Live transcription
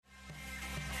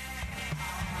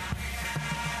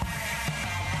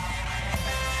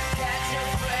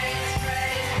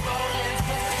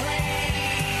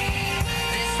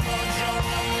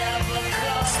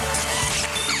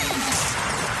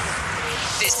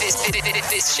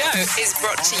This show is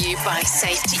brought to you by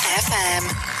Safety FM.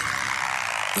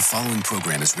 The following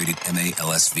program is rated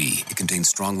MA-LSV. It contains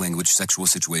strong language, sexual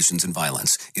situations, and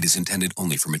violence. It is intended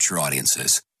only for mature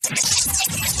audiences.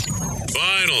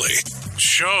 Finally,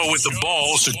 show with the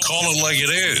balls to call it like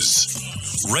it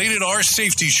is. Rated R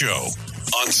Safety Show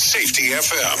on Safety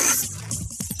FM.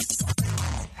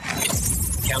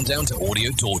 Countdown to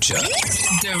audio torture.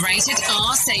 The Rated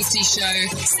R Safety Show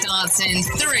starts in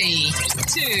 3,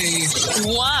 2,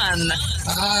 1.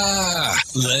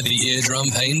 Let the eardrum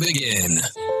pain begin.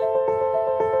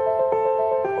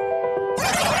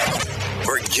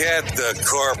 Forget the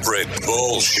corporate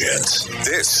bullshit.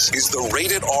 This is the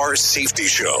Rated R Safety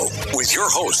Show with your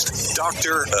host,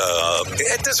 Dr.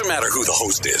 It doesn't matter who the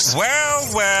host is. Well.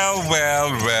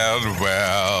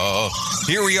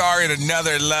 Here we are in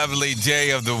another lovely day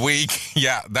of the week.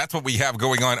 Yeah, that's what we have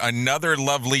going on. Another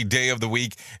lovely day of the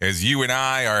week as you and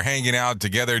I are hanging out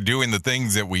together doing the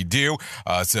things that we do.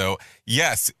 So,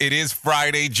 yes, it is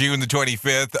Friday, June the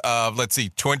 25th of,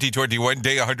 2021,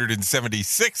 day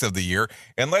 176 of the year.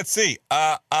 And let's see,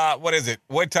 what is it?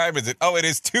 What time is it? Oh, it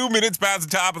is 2 minutes past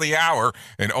the top of the hour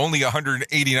and only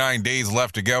 189 days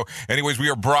left to go. Anyways, we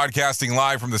are broadcasting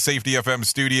live from the Safety FM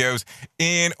studios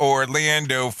in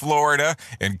Orlando, Florida,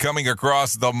 and coming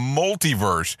across the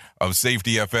multiverse of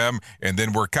Safety FM. And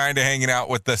then we're kind of hanging out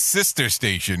with the sister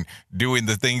station doing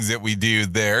the things that we do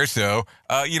there. So,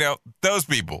 those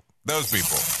people.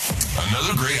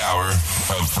 Another great hour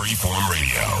of freeform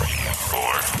radio.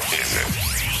 Or is it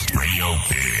Radio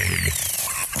Big?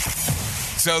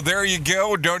 So there you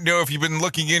go. Don't know if you've been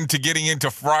looking into getting into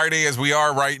Friday as we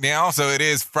are right now. So it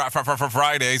is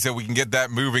Friday, so we can get that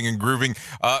moving and grooving.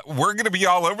 We're going to be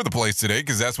all over the place today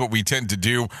because that's what we tend to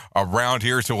do around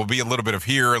here. So we'll be a little bit of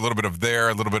here, a little bit of there,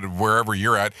 a little bit of wherever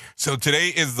you're at. So today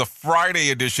is the Friday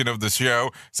edition of the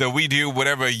show. So we do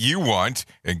whatever you want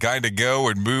and kind of go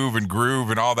and move and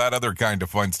groove and all that other kind of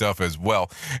fun stuff as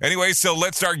well. Anyway, so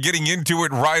let's start getting into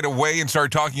it right away and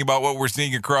start talking about what we're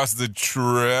seeing across the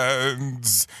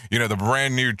trends. The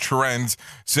brand new trends.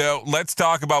 So let's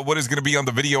talk about what is going to be on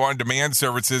the video on demand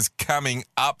services coming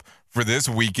up for this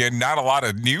weekend. Not a lot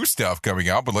of new stuff coming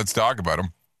out, but let's talk about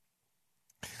them.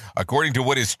 According to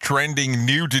what is trending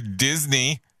new to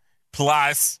Disney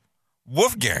Plus,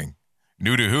 Wolfgang.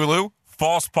 New to Hulu,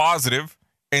 False Positive,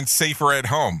 and Safer at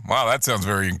Home. Wow, that sounds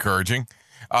very encouraging.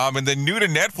 And then new to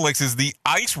Netflix is The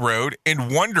Ice Road and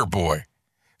Wonder Boy.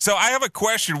 So I have a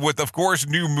question with, of course,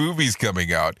 new movies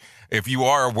coming out. If you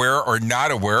are aware or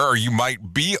not aware, or you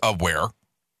might be aware,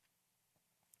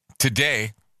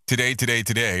 today,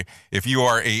 if you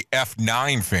are a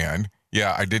F9 fan,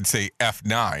 yeah, I did say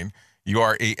F9, you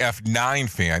are a F9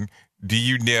 fan, do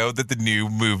you know that the new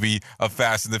movie of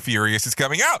Fast and the Furious is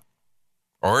coming out?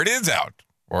 Or it is out?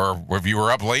 Or if you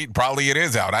were up late, probably it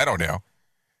is out. I don't know.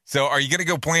 So are you going to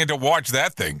go plan to watch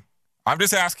that thing? I'm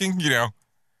just asking,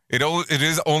 It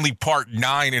is only part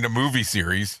 9 in a movie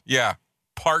series. Yeah,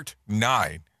 part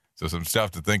 9. So some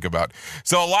stuff to think about.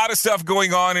 So a lot of stuff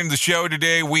going on in the show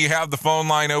today. We have the phone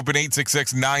line open,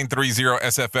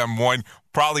 866-930-SFM1.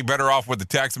 Probably better off with the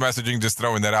text messaging, just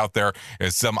throwing that out there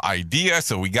as some idea.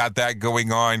 So we got that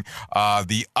going on.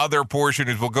 The other portion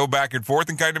is we'll go back and forth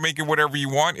and kind of make it whatever you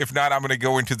want. If not, I'm going to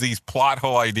go into these plot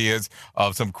hole ideas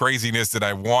of some craziness that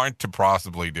I want to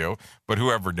possibly do. But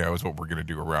whoever knows what we're going to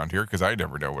do around here, because I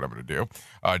never know what I'm going to do.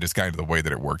 Just kind of the way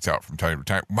that it works out from time to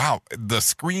time. Wow, the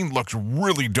screen looks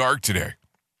really dark today.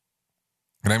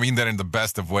 And I mean that in the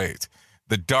best of ways.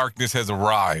 The darkness has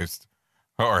arrived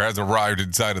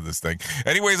inside of this thing.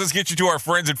 Anyways, let's get you to our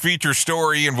friends and feature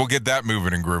story, and we'll get that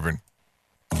moving and grooving.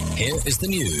 Here is the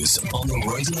news on the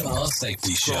Rated R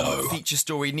Safety Show. From Feature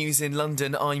Story News in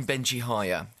London, I'm Benji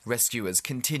Hire. Rescuers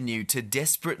continue to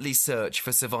desperately search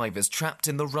for survivors trapped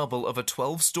in the rubble of a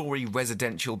 12-story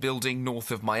residential building north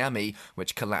of Miami,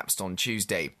 which collapsed on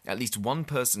Tuesday. At least one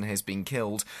person has been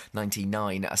killed.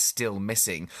 99 are still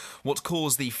missing. What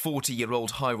caused the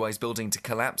 40-year-old high-rise building to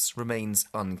collapse remains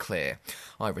unclear.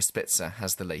 Ira Spitzer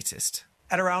has the latest.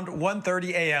 At around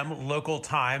 1:30 a.m. local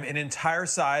time, an entire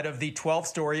side of the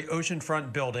 12-story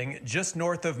oceanfront building just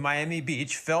north of Miami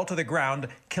Beach fell to the ground,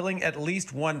 killing at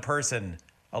least one person.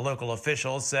 A local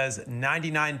official says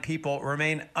 99 people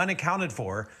remain unaccounted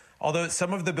for, although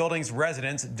some of the building's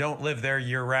residents don't live there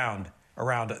year-round.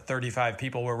 Around 35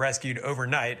 people were rescued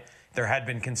overnight. There had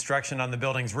been construction on the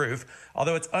building's roof,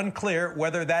 although it's unclear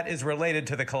whether that is related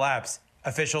to the collapse.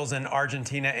 Officials in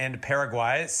Argentina and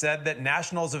Paraguay said that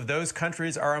nationals of those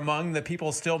countries are among the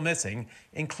people still missing,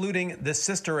 including the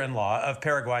sister-in-law of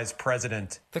Paraguay's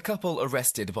president. The couple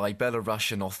arrested by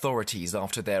Belarusian authorities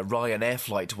after their Ryanair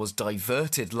flight was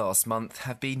diverted last month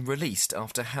have been released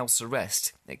after house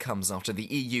arrest. It comes after the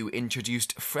EU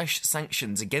introduced fresh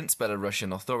sanctions against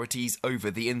Belarusian authorities over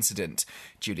the incident.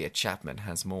 Julia Chapman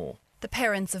has more. The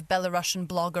parents of Belarusian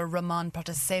blogger Roman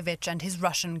Protasevich and his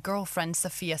Russian girlfriend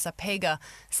Sofia Sapega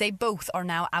say both are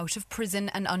now out of prison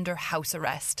and under house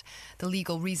arrest. The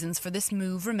legal reasons for this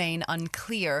move remain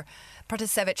unclear.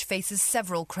 Protasevich faces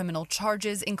several criminal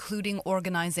charges, including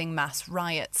organising mass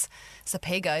riots.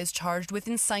 Sapega is charged with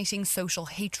inciting social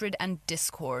hatred and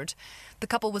discord. The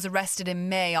couple was arrested in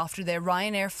May after their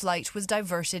Ryanair flight was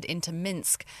diverted into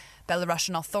Minsk.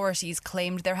 Belarusian authorities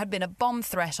claimed there had been a bomb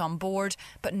threat on board,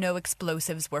 but no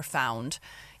explosives were found.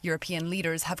 European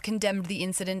leaders have condemned the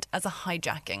incident as a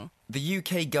hijacking. The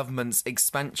UK government's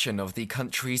expansion of the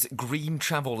country's green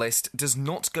travel list does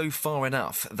not go far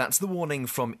enough. That's the warning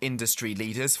from industry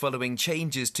leaders following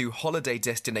changes to holiday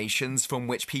destinations from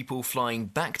which people flying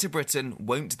back to Britain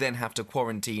won't then have to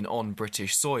quarantine on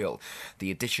British soil.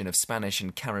 The addition of Spanish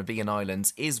and Caribbean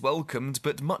islands is welcomed,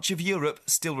 but much of Europe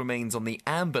still remains on the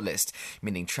amber list,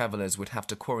 meaning travellers would have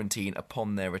to quarantine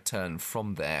upon their return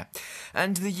from there.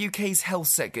 And the UK's Health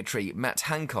Secretary, Matt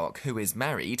Hancock, who is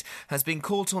married, has been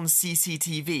caught on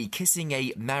CCTV kissing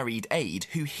a married aide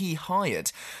who he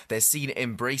hired. They're seen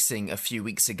embracing a few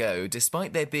weeks ago,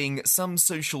 despite there being some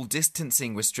social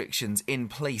distancing restrictions in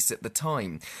place at the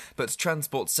time. But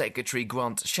Transport Secretary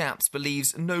Grant Shapps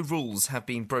believes no rules have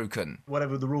been broken.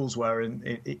 Whatever the rules were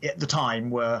at the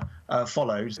time were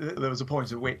followed. There was a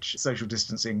point at which social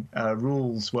distancing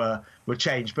rules were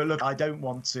changed. But look, I don't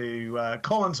want to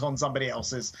comment on somebody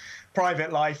else's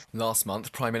private life. Last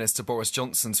month, Prime Minister Boris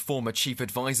Johnson's former chief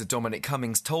advisor Dominic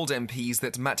Cummings told MPs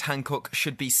that Matt Hancock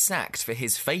should be sacked for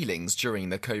his failings during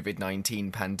the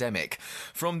COVID-19 pandemic.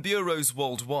 From bureaus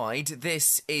worldwide,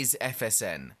 this is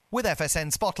FSN. With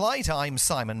FSN Spotlight, I'm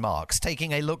Simon Marks,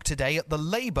 taking a look today at the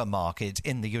labour market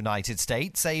in the United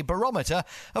States, a barometer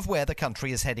of where the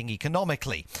country is heading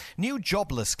economically. New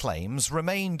jobless claims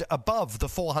remained above the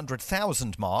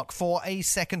 400,000 mark for a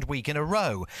second week in a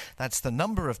row. That's the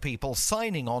number of people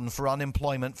signing on for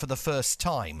unemployment for the first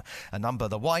time, a number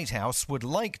the White House would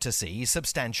like to see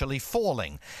substantially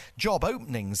falling. Job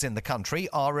openings in the country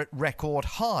are at record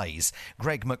highs.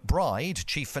 Greg McBride,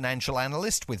 chief financial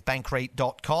analyst with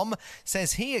Bankrate.com,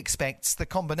 says he expects the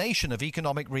combination of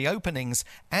economic reopenings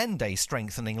and a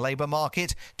strengthening labour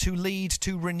market to lead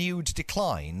to renewed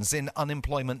declines in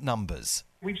unemployment numbers.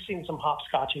 We've seen some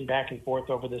hopscotching back and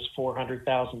forth over this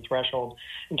 400,000 threshold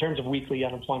in terms of weekly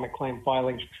unemployment claim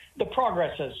filings. The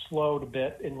progress has slowed a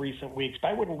bit in recent weeks, but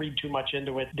I wouldn't read too much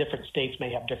into it. Different states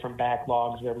may have different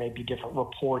backlogs. There may be different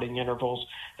reporting intervals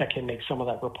that can make some of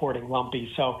that reporting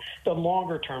lumpy. So the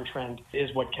longer-term trend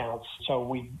is what counts. So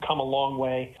we've come a long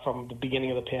way from the beginning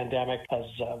of the pandemic as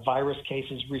virus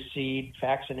cases recede,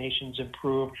 vaccinations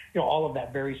improve. All of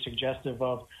that very suggestive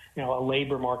of a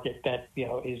labor market that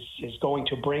is going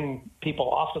to bring people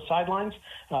off the sidelines,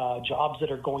 jobs that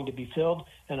are going to be filled,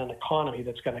 and an economy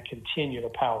that's going to continue to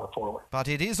power forward. But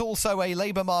it is also a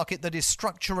labour market that is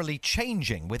structurally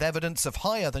changing, with evidence of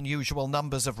higher than usual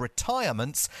numbers of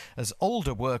retirements as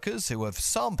older workers who have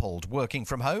sampled working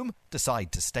from home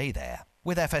decide to stay there.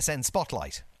 With FSN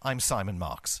Spotlight, I'm Simon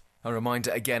Marks. A reminder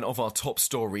again of our top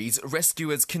stories.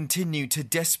 Rescuers continue to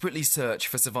desperately search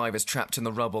for survivors trapped in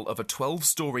the rubble of a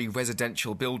 12-storey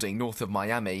residential building north of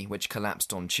Miami, which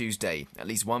collapsed on Tuesday. At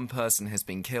least one person has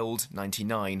been killed,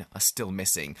 99 are still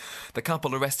missing. The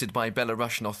couple arrested by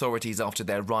Belarusian authorities after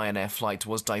their Ryanair flight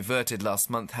was diverted last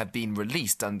month have been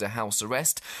released under house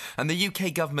arrest, and the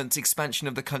UK government's expansion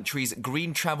of the country's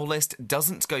green travel list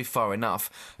doesn't go far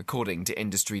enough, according to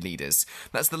industry leaders.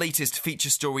 That's the latest feature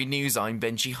story news. I'm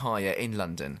Benji Haya in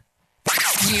London.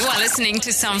 You are listening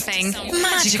to something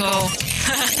magical.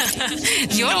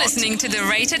 You're listening to the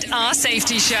Rated R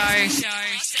Safety Show.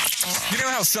 You know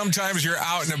how sometimes you're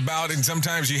out and about and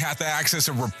sometimes you have to access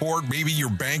a report, maybe your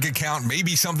bank account,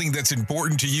 maybe something that's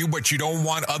important to you, but you don't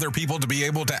want other people to be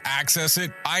able to access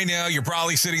it? I know you're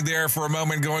probably sitting there for a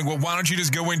moment going, well, why don't you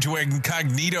just go into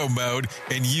incognito mode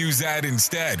and use that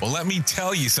instead? Well, let me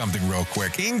tell you something real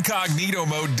quick. Incognito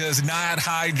mode does not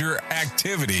hide your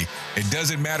activity. It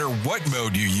doesn't matter what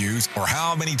mode you use or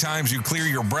how many times you clear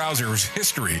your browser's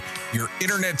history. Your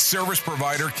internet service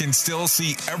provider can still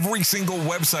see every single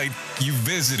website website you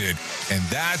visited. And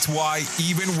that's why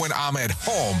even when I'm at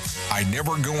home, I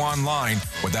never go online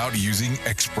without using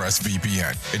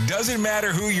ExpressVPN. It doesn't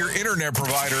matter who your internet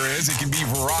provider is. It can be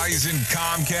Verizon,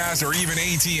 Comcast, or even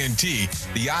AT&T.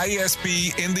 The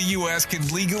ISP in the U.S. can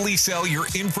legally sell your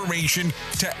information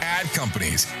to ad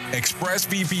companies.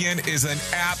 ExpressVPN is an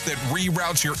app that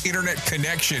reroutes your internet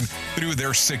connection through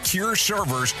their secure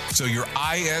servers so your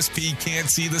ISP can't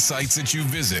see the sites that you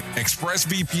visit.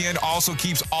 ExpressVPN also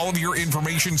keeps all of your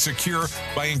information secure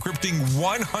by encrypting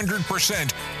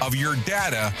 100% of your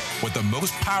data with the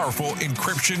most powerful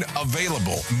encryption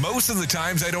available. Most of the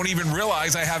times, I don't even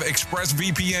realize I have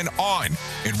ExpressVPN on.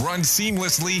 It runs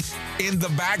seamlessly in the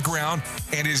background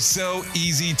and is so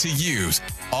easy to use.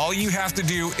 All you have to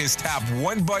do is tap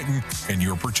one button and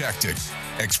you're protected.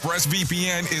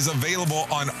 ExpressVPN is available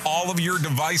on all of your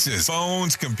devices,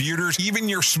 phones, computers, even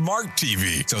your smart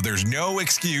TV. So there's no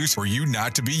excuse for you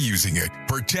not to be using it.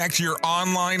 Protect your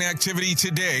online activity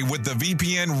today with the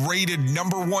VPN rated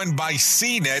 #1 by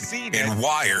CNET and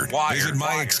Wired. Visit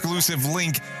my exclusive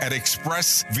link at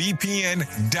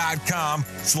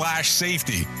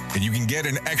expressvpn.com/safety, and you can get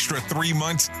an extra 3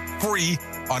 months free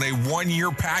on a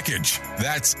 1-year package.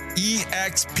 That's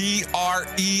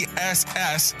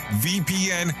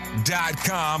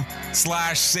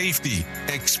expressvpn.com/safety.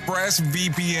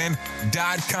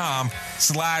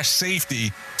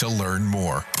 expressvpn.com/safety to learn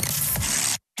more.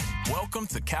 Welcome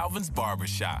to Calvin's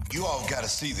Barbershop. You all got to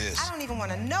see this. I don't even want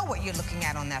to know what you're looking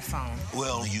at on that phone.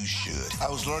 Well, you should. I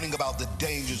was learning about the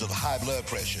dangers of high blood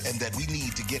pressure and that we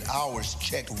need to get ours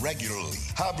checked regularly.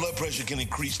 High blood pressure can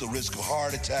increase the risk of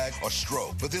heart attack or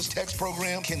stroke, but this text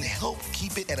program can help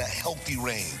keep it at a healthy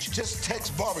range. Just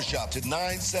text Barbershop to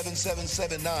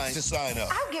 97779 to sign up.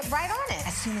 I'll get right on it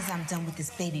as soon as I'm done with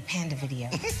this baby panda video.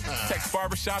 Text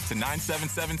Barbershop to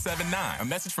 97779. A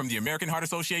message from the American Heart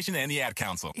Association and the Ad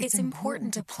Council. It's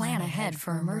important to plan ahead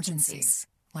for emergencies,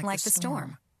 like the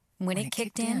storm. When it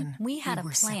kicked in, we had a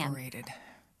plan. Separated.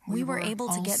 We were able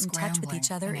to get in touch with each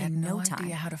other in no time.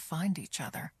 Idea how to find each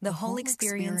other. The whole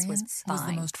experience was fine.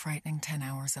 The most frightening 10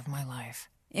 hours of my life.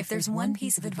 If there's one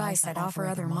piece of advice I'd offer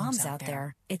other moms out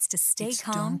there, it's to stay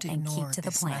calm and keep to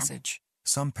the plan.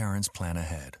 Some parents plan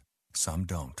ahead, some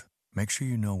don't. Make sure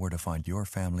you know where to find your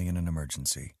family in an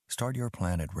emergency. Start your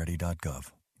plan at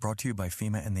ready.gov. Brought to you by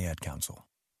FEMA and the Ad Council.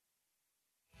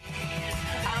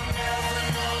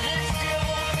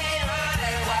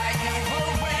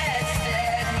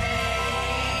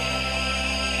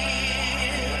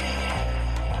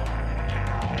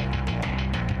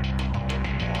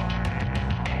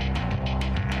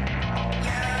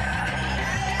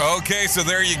 Okay, so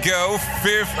there you go.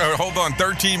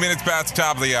 13 minutes past the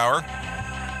top of the hour.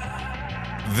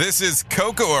 This is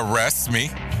Coco Arrests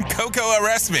Me. Coco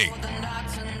Arrests Me.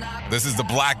 This is the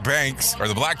Black Banks, or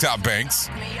the Blacktop Banks.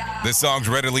 This song's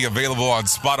readily available on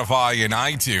Spotify and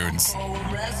iTunes.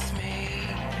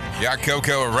 Yeah,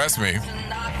 Coco Arrest Me.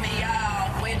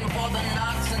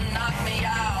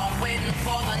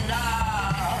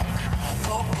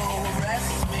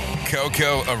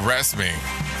 Coco Arrest Me.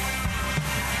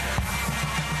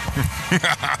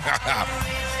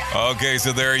 Okay,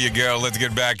 so there you go. Let's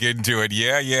get back into it.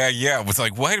 Yeah. It was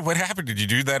like, what happened? Did you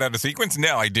do that out of sequence?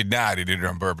 No, I did not. I did it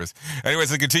on purpose.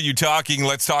 Anyways, to continue talking,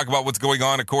 let's talk about what's going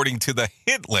on according to the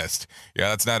hit list. Yeah,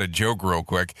 that's not a joke real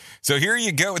quick. So here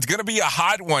you go. It's going to be a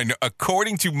hot one.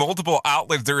 According to multiple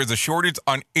outlets, there is a shortage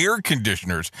on air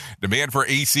conditioners. Demand for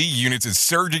AC units is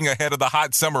surging ahead of the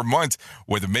hot summer months,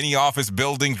 with many office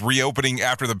buildings reopening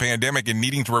after the pandemic and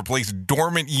needing to replace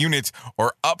dormant units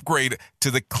or upgrade to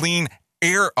the clean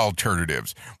air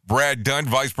alternatives. Brad Dunn,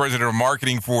 Vice President of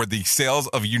Marketing for the sales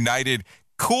of United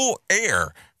Cool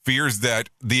Air, fears that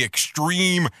the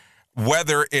extreme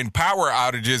weather and power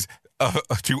outages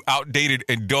to outdated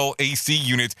and dull AC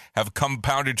units have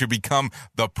compounded to become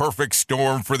the perfect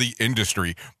storm for the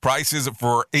industry. Prices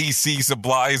for AC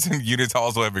supplies and units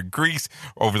also have increased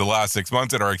over the last 6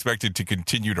 months and are expected to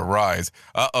continue to rise.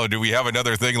 Do we have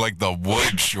another thing like the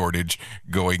wood shortage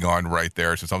going on right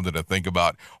there? So something to think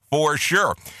about for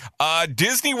sure.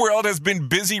 Disney World has been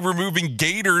busy removing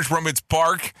gators from its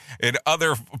park and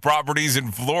other properties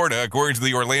in Florida. According to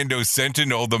the Orlando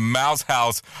Sentinel, the Mouse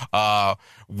House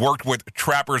worked with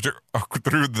trappers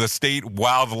through the state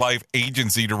wildlife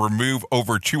agency to remove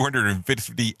over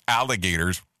 250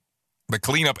 alligators. The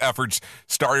cleanup efforts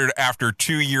started after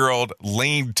 2-year-old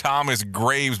Lane Thomas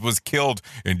Graves was killed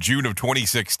in June of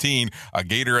 2016. A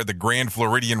gator at the Grand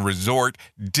Floridian Resort.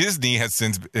 Disney has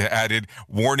since added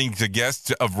warning to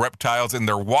guests of reptiles in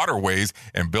their waterways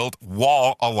and built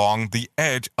wall along the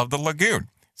edge of the lagoon.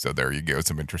 So there you go,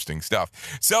 some interesting stuff.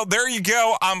 So there you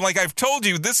go. Like I've told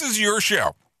you, this is your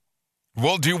show.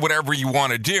 We'll do whatever you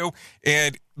want to do.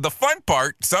 And the fun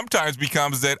part sometimes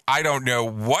becomes that I don't know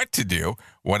what to do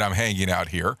when I'm hanging out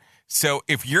here. So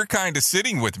if you're kind of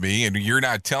sitting with me and you're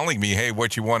not telling me, hey,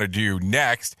 what you want to do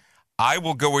next, I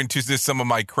will go into some of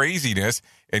my craziness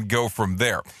and go from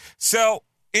there. So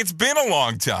it's been a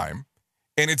long time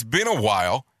and it's been a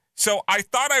while. So I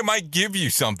thought I might give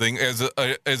you something, as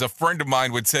a friend of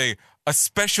mine would say, a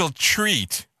special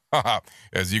treat,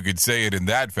 as you could say it in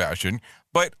that fashion.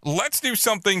 But let's do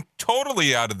something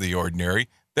totally out of the ordinary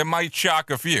that might shock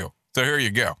a few. So here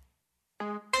you go.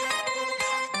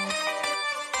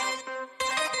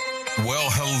 Well,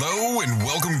 hello and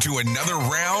welcome to another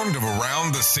round of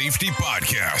Around the Safety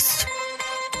Podcast.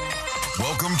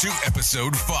 Welcome to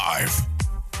episode 5.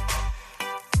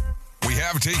 We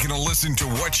have taken a listen to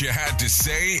what you had to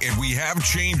say, and we have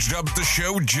changed up the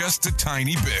show just a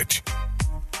tiny bit.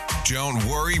 Don't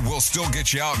worry, we'll still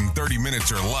get you out in 30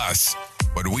 minutes or less.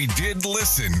 But we did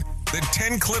listen that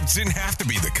 10 clips didn't have to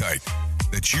be the cut.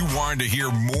 That you wanted to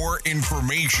hear more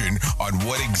information on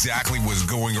what exactly was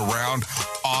going around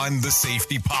on the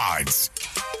safety pods.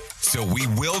 So we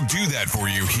will do that for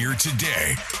you here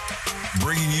today.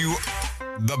 Bringing you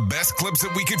the best clips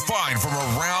that we could find from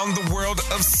around the world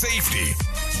of safety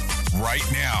right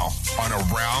now on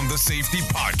Around the Safety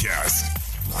Podcast.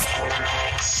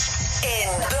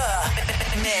 In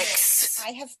the mix.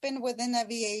 I have been within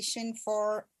aviation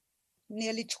for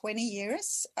nearly 20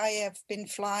 years. I have been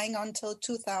flying until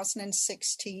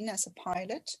 2016 as a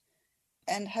pilot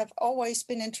and have always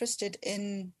been interested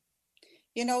in,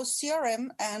 CRM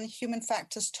and human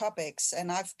factors topics.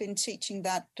 And I've been teaching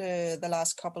that the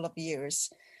last couple of years.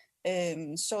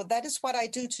 So that is what I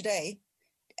do today.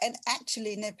 And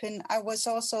actually, Nipin, I was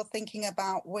also thinking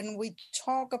about when we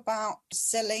talk about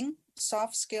selling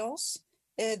soft skills,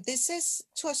 this is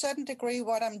to a certain degree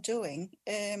what I'm doing.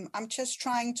 I'm just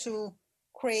trying to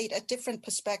create a different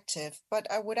perspective, but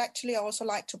I would actually also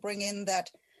like to bring in that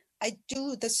I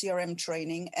do the CRM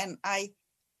training and I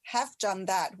have done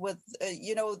that with,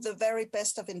 the very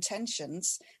best of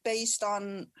intentions based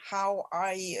on how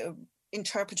I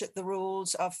interpreted the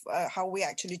rules of how we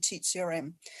actually teach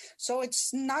CRM. So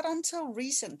it's not until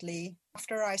recently,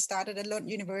 after I started at Lund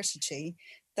University,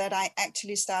 that I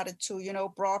actually started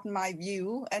to, broaden my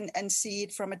view and see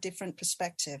it from a different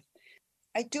perspective.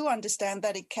 I do understand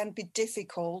that it can be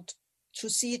difficult to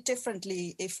see it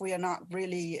differently if we are not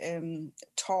really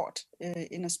taught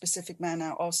in a specific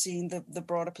manner or seeing the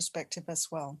broader perspective as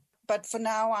well. But for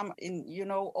now, I'm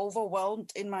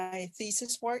overwhelmed in my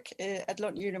thesis work at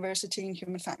Lund University in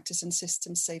Human Factors and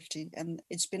Systems Safety. And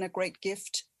it's been a great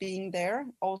gift being there,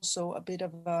 also a bit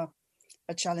of a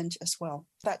challenge as well.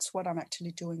 That's what I'm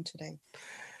actually doing today.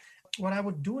 What I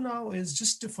would do now is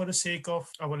just for the sake of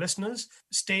our listeners,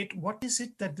 state what is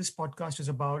it that this podcast is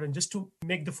about and just to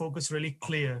make the focus really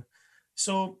clear.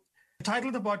 So the title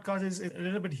of the podcast is a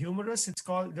little bit humorous. It's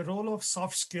called The Role of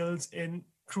Soft Skills in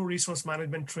Crew Resource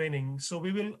Management Training. So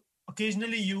we will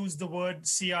occasionally use the word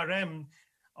CRM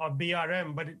or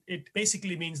BRM, but it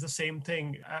basically means the same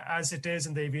thing as it is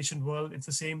in the aviation world. It's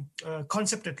the same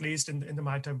concept, at least in the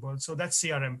maritime world. So that's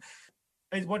CRM.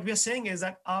 And what we are saying is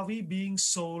that, are we being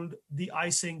sold the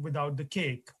icing without the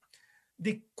cake?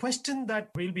 The question that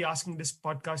we'll be asking this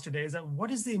podcast today is that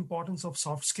what is the importance of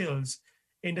soft skills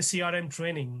in the CRM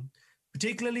training,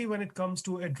 particularly when it comes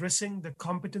to addressing the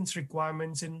competence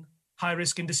requirements in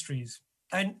high-risk industries?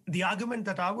 And the argument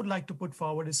that I would like to put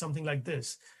forward is something like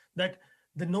this, that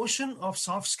the notion of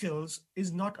soft skills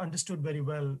is not understood very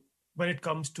well when it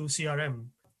comes to CRM.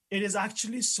 It is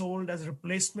actually sold as a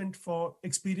replacement for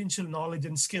experiential knowledge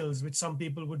and skills, which some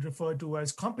people would refer to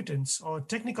as competence or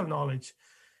technical knowledge,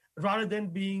 rather than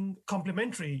being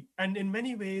complementary and in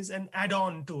many ways an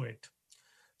add-on to it.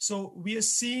 So we are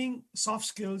seeing soft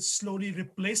skills slowly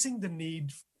replacing the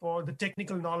need for the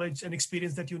technical knowledge and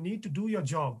experience that you need to do your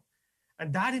job.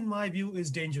 And that, in my view,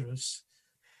 is dangerous.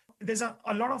 There's a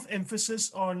lot of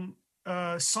emphasis on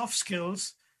soft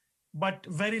skills, but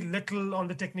very little on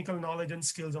the technical knowledge and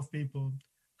skills of people.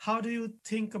 How do you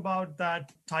think about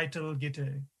that title,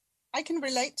 Gitte? I can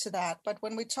relate to that, but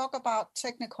when we talk about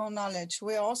technical knowledge,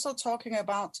 we're also talking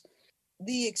about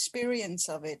the experience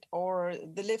of it, or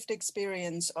the lived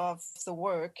experience of the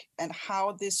work, and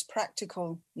how this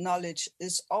practical knowledge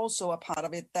is also a part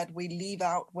of it that we leave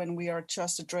out when we are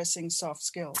just addressing soft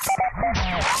skills.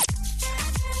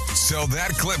 So that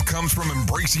clip comes from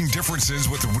Embracing Differences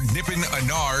with Nipin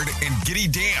Anard and Giddy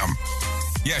Dam.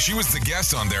 Yeah, she was the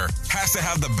guest on there. Has to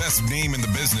have the best name in the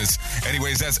business.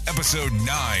 Anyways, that's episode 9.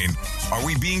 Are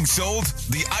we being sold?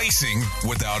 The icing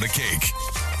without a cake.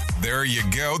 There you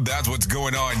go. That's what's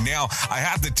going on now. I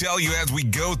have to tell you, as we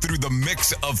go through the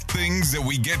mix of things that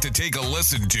we get to take a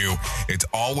listen to, it's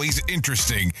always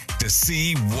interesting to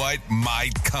see what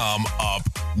might come up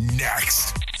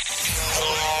next.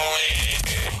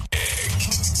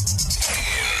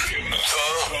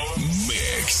 The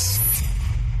Mix.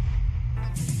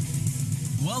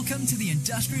 Welcome to the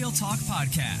Industrial Talk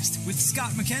Podcast with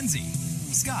Scott McKenzie.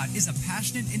 Scott is a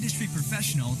passionate industry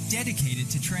professional dedicated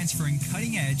to transferring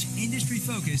cutting-edge,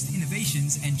 industry-focused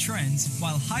innovations and trends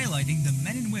while highlighting the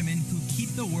men and women who keep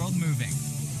the world moving.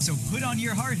 So put on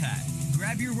your hard hat,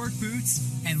 grab your work boots,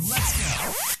 and let's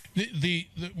go. The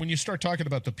when you start talking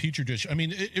about the Petri dish, I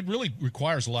mean, it really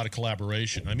requires a lot of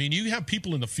collaboration. I mean, you have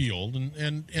people in the field,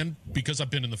 and because I've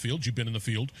been in the field, you've been in the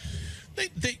field, they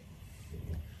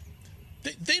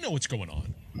know what's going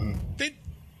on.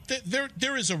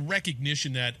 There is a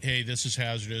recognition that, hey, this is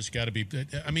hazardous, got to be.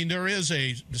 I mean, there is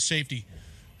the safety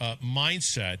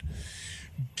mindset.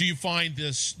 Do you find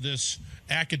this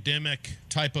academic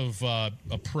type of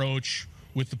approach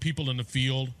with the people in the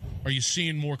field? Are you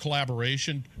seeing more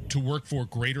collaboration to work for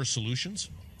greater solutions?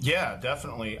 Yeah,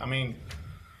 definitely. I mean,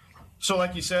 so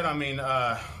like you said, I mean,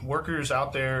 workers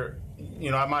out there, you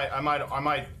know, I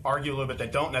might argue a little bit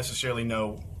that don't necessarily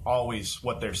know always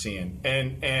what they're seeing,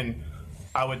 and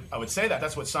I would say that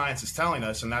that's what science is telling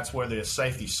us, and that's where the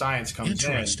safety science comes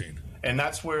in. And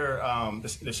that's where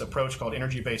this approach called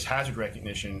energy-based hazard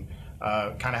recognition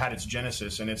kind of had its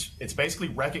genesis, and it's basically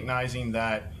recognizing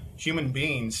that human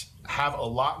beings have a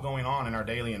lot going on in our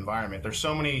daily environment. There's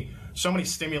so many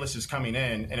stimuluses coming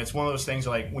in, and it's one of those things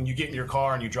like when you get in your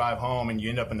car and you drive home and you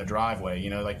end up in the driveway,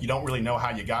 you know, like you don't really know how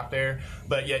you got there,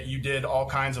 but yet you did all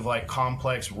kinds of like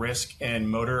complex risk and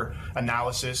motor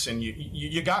analysis, and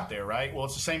you got there, right? Well,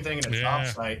 it's the same thing in a job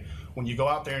site. When you go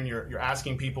out there and you're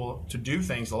asking people to do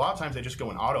things, a lot of times they just go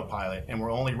in autopilot, and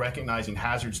we're only recognizing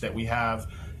hazards that we have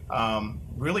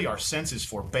really our senses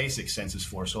for, basic senses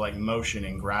for, so like motion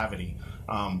and gravity.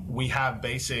 We have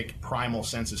basic primal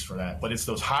senses for that, but it's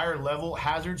those higher level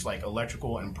hazards like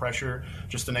electrical and pressure,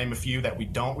 just to name a few, that we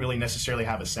don't really necessarily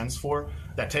have a sense for,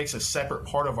 that takes a separate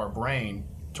part of our brain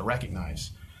to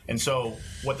recognize. And so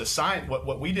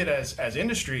what we did as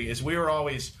industry is we were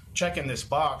always checking this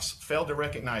box, failed to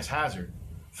recognize hazard.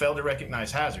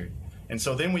 And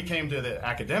so then we came to the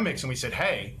academics and we said,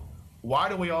 hey, why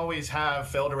do we always have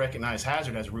fail to recognize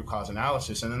hazard as a root cause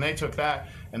analysis? And then they took that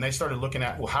and they started looking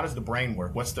at, well, how does the brain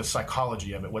work? What's the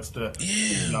psychology of it? What's the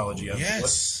physiology of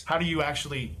it? How do you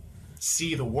actually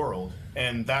see the world?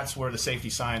 And that's where the safety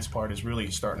science part is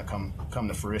really starting to come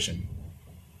to fruition.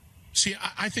 See,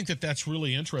 I think that's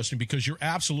really interesting because you're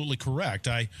absolutely correct.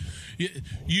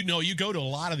 You go to a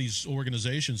lot of these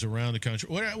organizations around the country,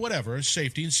 whatever,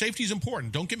 safety, and safety is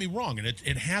important. Don't get me wrong, and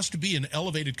it has to be an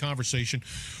elevated conversation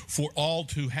for all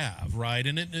to have, right?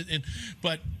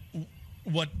 But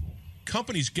what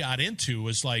companies got into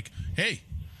is like, hey,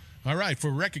 all right, for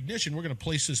recognition, we're going to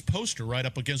place this poster right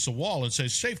up against the wall and say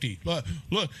safety. Look,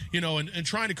 you know, and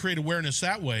trying to create awareness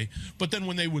that way. But then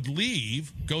when they would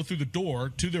leave, go through the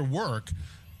door to their work,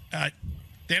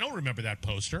 they don't remember that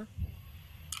poster.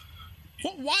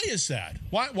 Why is that?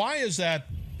 Why is that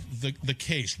the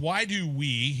case? Why do we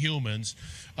humans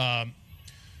want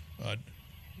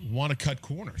to cut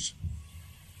corners?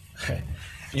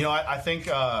 You know, I think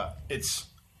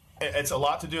it's a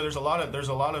lot to do. There's a lot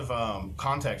of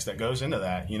context that goes into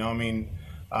that. You know, I mean,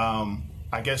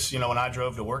 I guess, you know, when I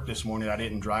drove to work this morning, I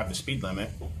didn't drive the speed limit.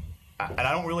 And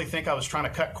I don't really think I was trying to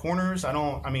cut corners.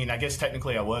 I guess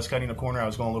technically I was cutting a corner. I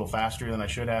was going a little faster than I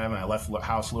should have, and I left the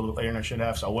house a little later than I should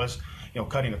have. So I was, you know,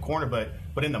 cutting a corner.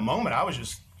 But in the moment, I was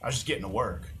just getting to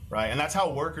work, right? And that's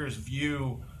how workers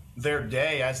view their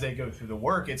day as they go through the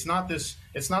work. It's not this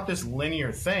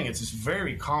linear thing. It's this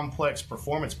very complex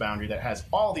performance boundary that has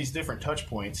all these different touch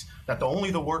points that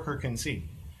only the worker can see.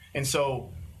 And so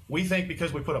we think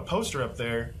because we put a poster up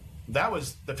there, that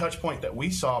was the touch point that we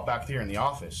saw back here in the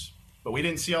office. But we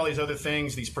didn't see all these other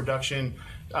things, these production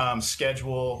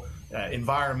schedule,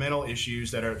 environmental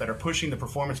issues that are pushing the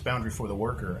performance boundary for the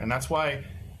worker. And that's why,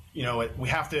 you know, we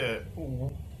have to.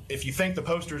 If you think the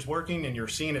poster is working and you're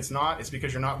seeing it's not, it's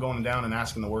because you're not going down and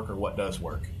asking the worker what does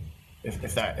work.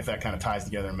 If that kind of ties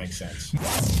together and makes sense.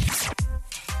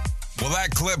 Well,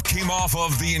 that clip came off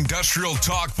of the Industrial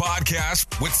Talk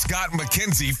podcast with Scott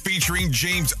McKenzie featuring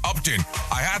James Upton.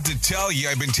 I have to tell you,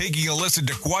 I've been taking a listen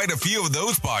to quite a few of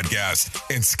those podcasts,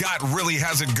 and Scott really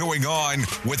has it going on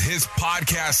with his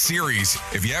podcast series.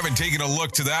 If you haven't taken a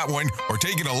look to that one or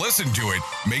taken a listen to it,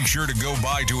 make sure to go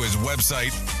by to his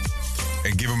website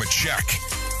and give him a check.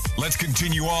 Let's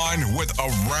continue on with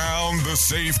Around the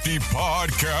Safety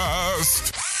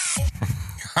Podcast.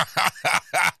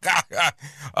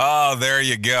 Oh, there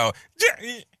you go.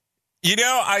 You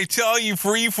know, I tell you,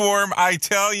 Freeform, I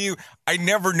tell you, I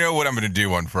never know what I'm going to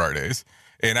do on Fridays.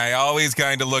 And I always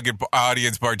kind of look at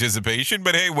audience participation.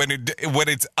 But hey, when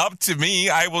it's up to me,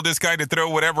 I will just kind of throw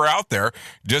whatever out there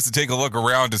just to take a look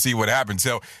around to see what happens.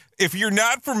 So if you're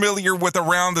not familiar with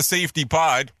Around the Safety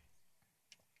Pod,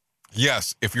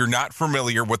 yes, if you're not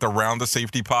familiar with Around the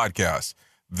Safety Podcast,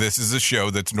 this is a show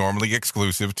that's normally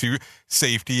exclusive to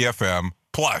Safety FM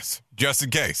Plus, just in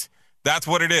case. That's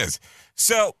what it is.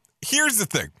 So here's the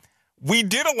thing. We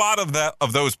did a lot of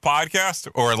those podcasts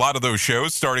or a lot of those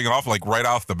shows starting off like right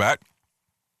off the bat.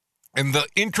 And the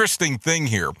interesting thing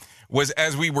here was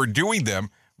as we were doing them,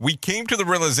 we came to the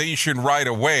realization right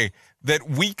away that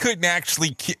we couldn't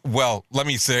actually let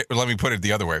me put it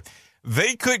the other way.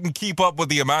 They couldn't keep up with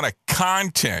the amount of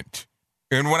content.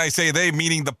 And when I say they,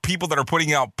 meaning the people that are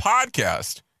putting out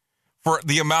podcasts for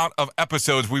the amount of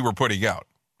episodes we were putting out.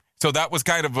 So that was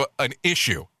kind of an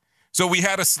issue. So we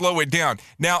had to slow it down.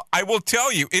 Now, I will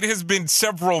tell you, it has been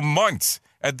several months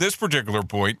at this particular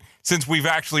point since we've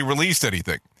actually released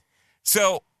anything.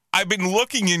 So I've been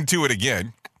looking into it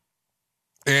again,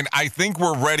 and I think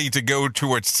we're ready to go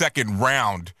to a second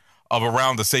round of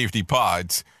Around the Safety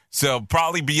Pods. So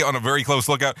probably be on a very close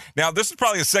lookout. Now, this is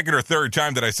probably the second or third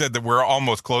time that I said that we're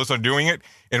almost close on doing it,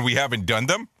 and we haven't done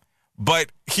them.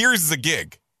 But here's the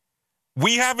gig.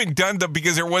 We haven't done them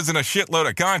because there wasn't a shitload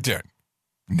of content.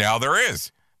 Now there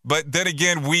is. But then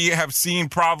again, we have seen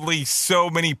probably so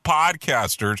many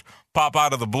podcasters pop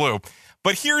out of the blue.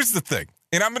 But here's the thing,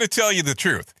 and I'm going to tell you the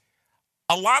truth.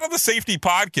 A lot of the safety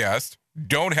podcasts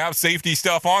don't have safety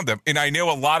stuff on them, and I know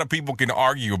a lot of people can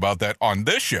argue about that on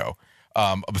this show.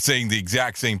 Saying the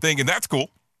exact same thing, and that's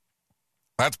cool.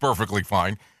 That's perfectly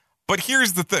fine. But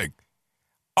here's the thing.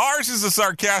 Ours is a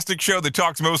sarcastic show that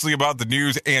talks mostly about the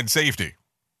news and safety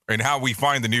and how we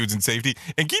find the news and safety.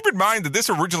 And keep in mind that this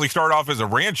originally started off as a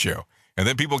rant show, and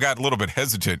then people got a little bit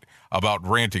hesitant about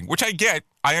ranting, which I get.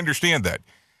 I understand that.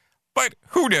 But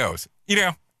who knows? You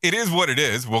know, it is what it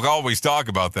is. We'll always talk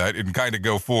about that and kind of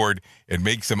go forward and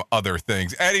make some other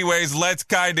things. Anyways, let's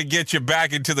kind of get you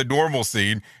back into the normal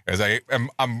scene as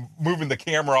I'm moving the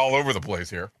camera all over the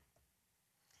place here.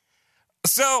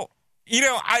 So, you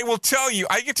know, I will tell you,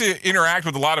 I get to interact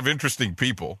with a lot of interesting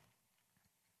people.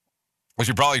 I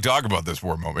should probably talk about this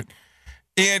for a moment.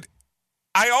 And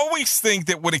I always think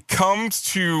that when it comes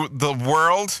to the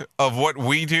world of what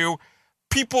we do,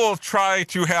 people try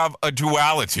to have a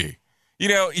duality. You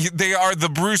know, they are the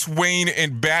Bruce Wayne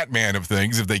and Batman of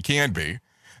things, if they can be.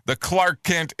 The Clark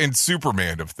Kent and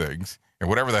Superman of things. And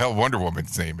whatever the hell Wonder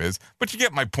Woman's name is. But you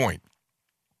get my point.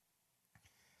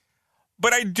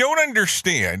 But I don't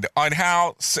understand on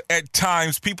how, at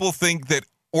times, people think that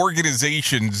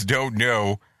organizations don't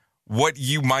know what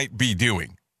you might be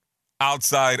doing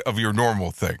outside of your normal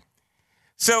thing.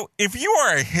 So, if you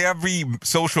are a heavy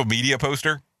social media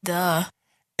poster... Duh.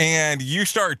 And you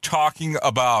start talking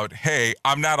about, hey,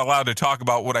 I'm not allowed to talk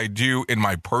about what I do in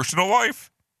my personal life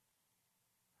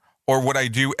or what I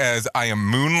do as I am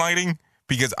moonlighting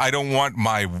because I don't want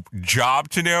my job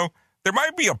to know, there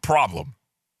might be a problem.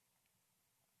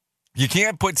 You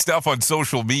can't put stuff on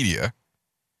social media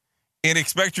and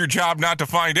expect your job not to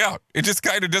find out. It just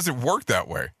kind of doesn't work that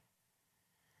way.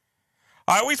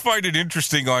 I always find it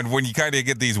interesting on when you kind of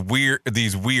get these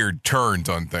weird turns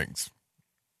on things.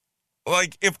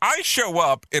 Like, if I show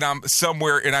up and I'm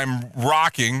somewhere and I'm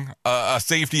rocking a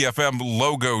Safety FM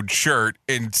logoed shirt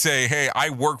and say, hey, I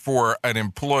work for an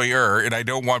employer and I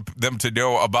don't want them to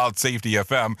know about Safety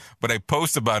FM, but I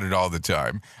post about it all the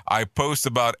time. I post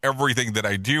about everything that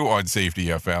I do on Safety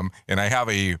FM, and I have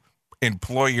a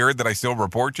employer that I still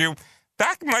report to.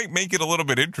 That might make it a little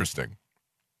bit interesting.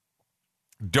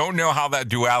 Don't know how that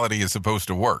duality is supposed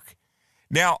to work.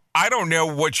 Now, I don't know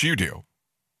what you do.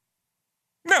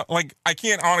 No, like, I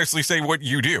can't honestly say what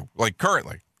you do, like,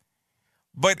 currently.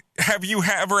 But have you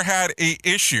ever had a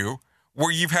issue where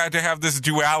you've had to have this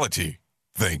duality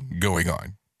thing going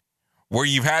on? Where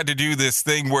you've had to do this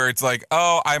thing where it's like,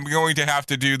 oh, I'm going to have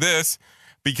to do this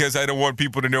because I don't want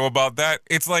people to know about that.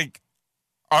 It's like,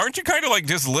 aren't you kind of like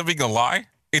just living a lie?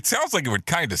 It sounds like it would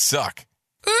kind of suck.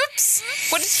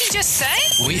 Oops! What did he just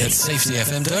say? We at Safety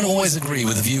FM don't always agree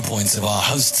with the viewpoints of our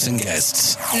hosts and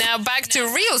guests. Now back to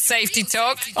real safety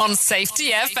talk on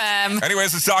Safety FM.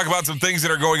 Anyways, let's talk about some things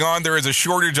that are going on. There is a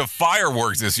shortage of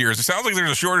fireworks this year. It sounds like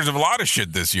there's a shortage of a lot of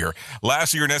shit this year.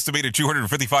 Last year, an estimated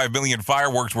 255 million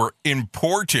fireworks were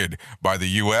imported by the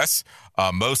U.S.,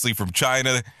 mostly from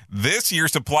China. This year,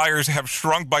 suppliers have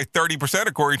shrunk by 30%,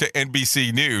 according to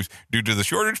NBC News. Due to the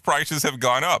shortage, prices have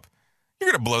gone up. You're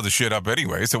going to blow the shit up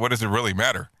anyway, so what does it really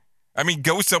matter? I mean,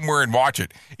 go somewhere and watch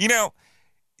it. You know,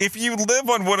 if you live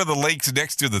on one of the lakes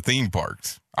next to the theme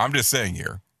parks, I'm just saying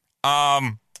here,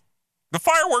 the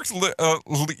fireworks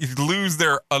lose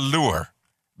their allure.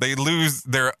 They lose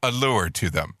their allure to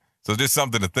them. So just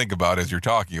something to think about as you're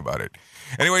talking about it.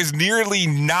 Anyways, nearly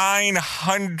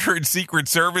 900 Secret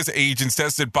Service agents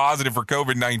tested positive for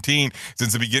COVID-19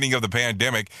 since the beginning of the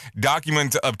pandemic.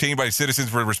 Documents obtained by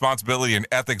Citizens for Responsibility and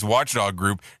Ethics Watchdog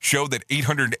Group showed that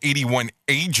 881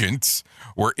 agents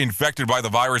were infected by the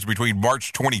virus between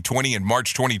March 2020 and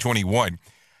March 2021.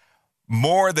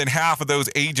 More than half of those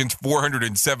agents,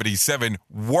 477,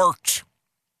 worked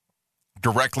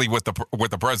directly with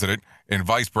the president and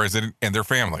vice president and their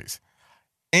families.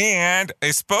 And a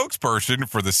spokesperson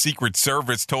for the Secret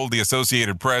Service told the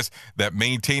Associated Press that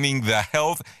maintaining the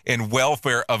health and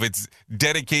welfare of its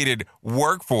dedicated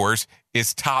workforce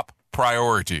is top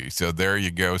priority. So there you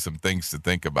go, some things to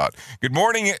think about. Good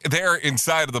morning there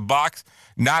inside of the box.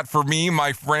 Not for me,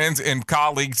 my friends and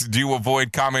colleagues do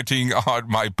avoid commenting on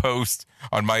my post,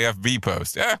 on my FB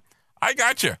post. I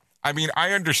got you. I mean,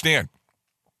 I understand.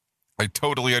 I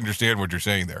totally understand what you're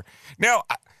saying there. Now,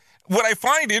 what I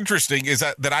find interesting is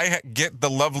that I get the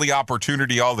lovely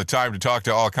opportunity all the time to talk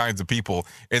to all kinds of people,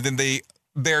 and then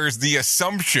there's the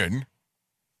assumption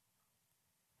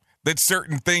that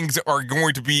certain things are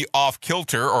going to be off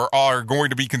kilter or are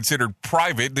going to be considered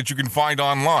private that you can find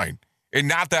online, and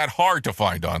not that hard to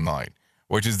find online,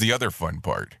 which is the other fun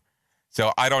part.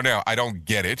 So I don't know. I don't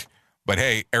get it. But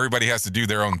hey, everybody has to do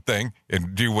their own thing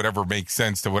and do whatever makes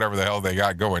sense to whatever the hell they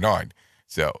got going on.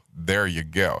 So there you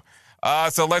go.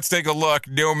 So let's take a look.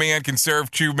 No man can serve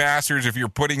two masters. If you're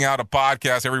putting out a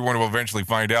podcast, everyone will eventually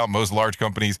find out. Most large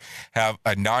companies have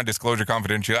a non-disclosure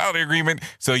confidentiality agreement,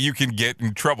 so you can get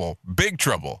in trouble, big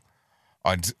trouble,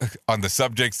 on the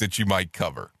subjects that you might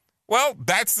cover. Well,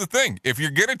 that's the thing. If you're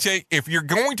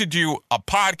going to do a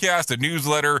podcast, a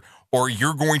newsletter, or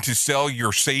you're going to sell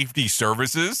your safety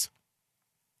services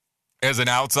as an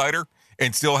outsider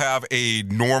and still have a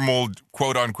normal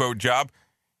quote-unquote job,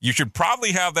 you should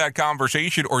probably have that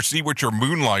conversation or see what your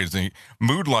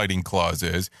moonlighting clause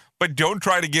is, but don't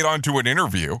try to get onto an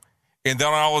interview and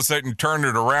then all of a sudden turn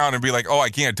it around and be like, oh, I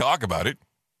can't talk about it.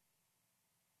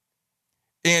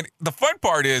 And the fun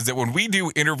part is that when we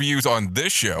do interviews on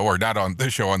this show, or not on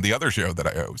this show, on the other show that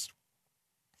I host,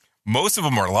 most of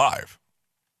them are live.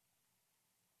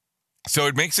 So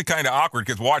it makes it kind of awkward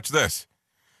because watch this.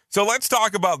 So let's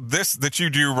talk about this that you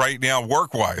do right now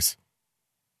work-wise.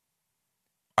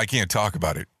 I can't talk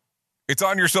about it. It's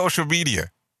on your social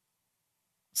media.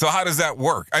 So how does that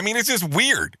work? I mean, it's just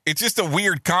weird. It's just a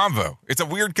weird convo. It's a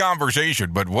weird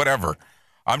conversation, but whatever.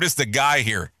 I'm just a guy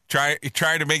here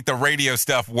trying to make the radio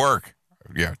stuff work.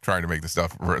 Yeah, trying to make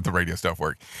the radio stuff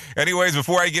work. Anyways,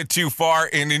 before I get too far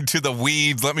and into the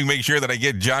weeds, let me make sure that I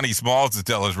get Johnny Smalls to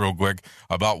tell us real quick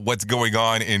about what's going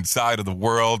on inside of the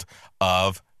world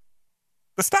of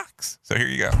the stocks. So here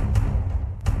you go.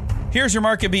 Here's your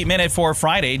Market Beat Minute for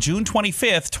Friday, June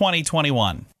 25th,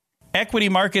 2021. Equity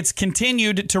markets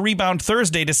continued to rebound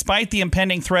Thursday despite the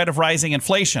impending threat of rising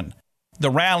inflation. The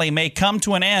rally may come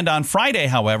to an end on Friday,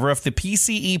 however, if the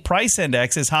PCE price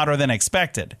index is hotter than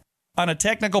expected. On a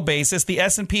technical basis, the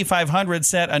S&P 500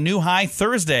 set a new high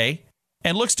Thursday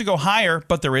and looks to go higher,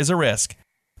 but there is a risk.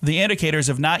 The indicators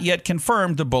have not yet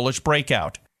confirmed the bullish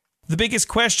breakout. The biggest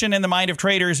question in the mind of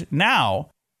traders now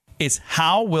is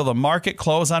how will the market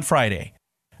close on Friday?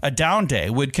 A down day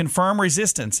would confirm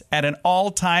resistance at an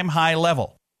all-time high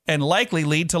level and likely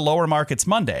lead to lower markets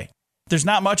Monday. There's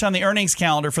not much on the earnings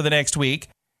calendar for the next week,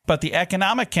 but the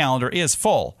economic calendar is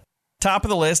full. Top of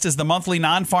the list is the monthly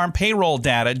non-farm payroll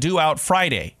data due out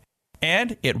Friday,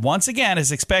 and it once again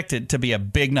is expected to be a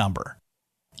big number.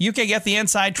 You can get the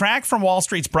inside track from Wall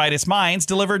Street's brightest minds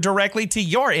delivered directly to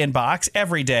your inbox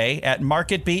every day at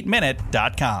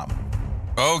marketbeatminute.com.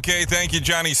 Okay, thank you,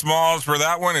 Johnny Smalls, for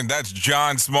that one. And that's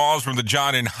John Smalls from the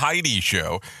John and Heidi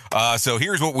Show. So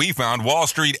here's what we found. Wall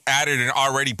Street added an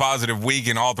already positive week,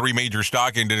 and all three major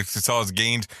stock indexes saw its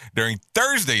gains during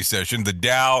Thursday's session. The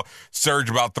Dow surged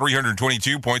about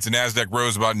 322 points. The NASDAQ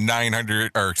rose about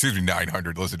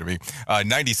 900, listen to me,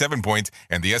 97 points.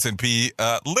 And the S&P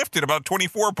lifted about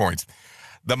 24 points.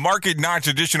 The market notched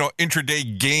additional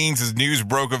intraday gains as news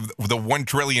broke of the $1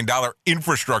 trillion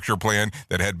infrastructure plan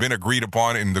that had been agreed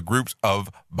upon in the groups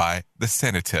by the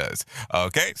senators.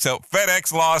 Okay, so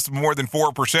FedEx lost more than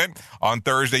 4% on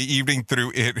Thursday evening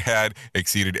through it had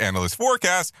exceeded analyst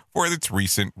forecasts for its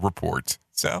recent reports.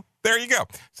 So there you go.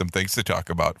 Some things to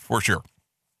talk about for sure.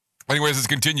 Anyways, let's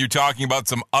continue talking about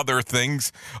some other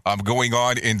things going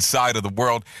on inside of the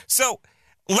world. So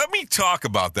let me talk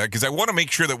about that because I want to make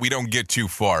sure that we don't get too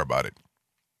far about it.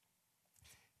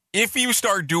 If you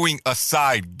start doing a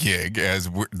side gig, as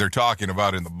they're talking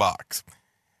about in the box,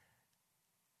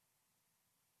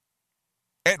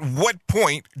 at what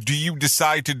point do you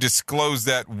decide to disclose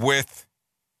that with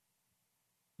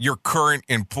your current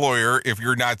employer if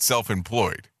you're not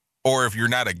self-employed or if you're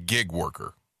not a gig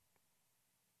worker?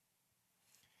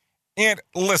 And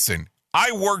listen,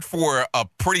 I worked for a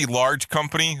pretty large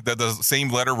company that the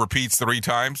same letter repeats 3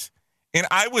 times, and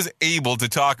I was able to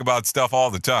talk about stuff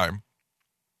all the time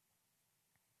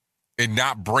and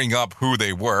not bring up who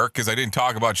they were because I didn't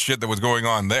talk about shit that was going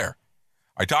on there.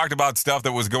 I talked about stuff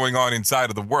that was going on inside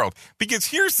of the world because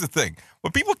here's the thing.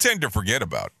 What people tend to forget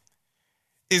about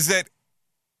is that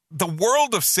the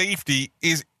world of safety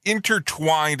is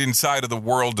intertwined inside of the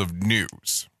world of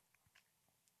news.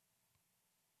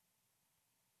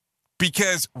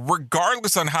 Because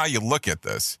regardless on how you look at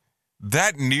this,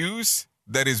 that news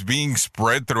that is being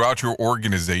spread throughout your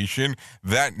organization,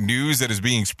 that news that is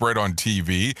being spread on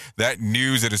TV, that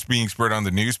news that is being spread on the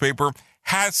newspaper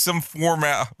has some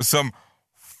format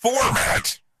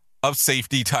of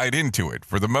safety tied into it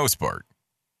for the most part.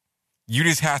 You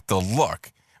just have to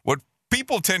look. What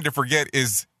people tend to forget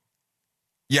is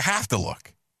you have to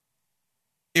look.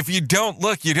 If you don't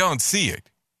look, you don't see it.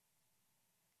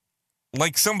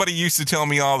 Like somebody used to tell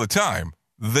me all the time,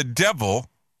 the devil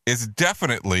is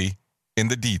definitely in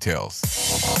the details.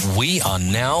 We are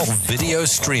now video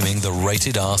streaming the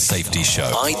Rated R Safety Show.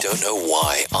 I don't know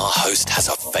why our host has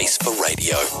a face for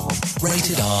radio.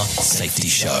 Rated R Safety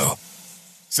Show.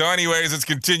 So anyways, let's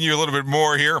continue a little bit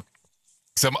more here.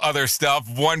 Some other stuff.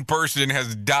 1 person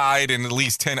has died and at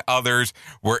least 10 others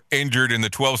were injured in the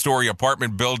 12-story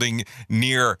apartment building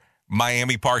near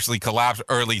Miami partially collapsed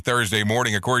early Thursday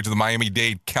morning. According to the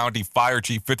Miami-Dade County Fire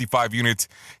Chief, 55 units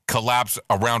collapsed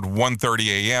around 1:30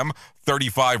 a.m.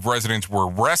 35 residents were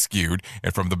rescued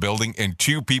from the building and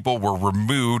 2 people were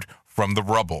removed from the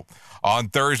rubble. On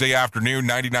Thursday afternoon,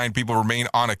 99 people remain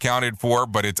unaccounted for,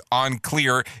 but it's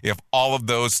unclear if all of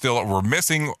those still were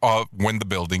missing when the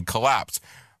building collapsed.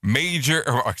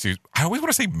 I always want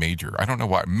to say Major. I don't know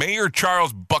why. Mayor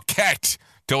Charles Bucket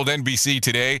told NBC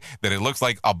today that it looks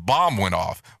like a bomb went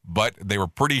off, but they were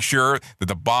pretty sure that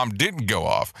the bomb didn't go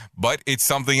off, but it's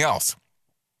something else.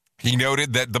 He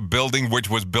noted that the building, which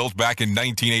was built back in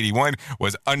 1981,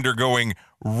 was undergoing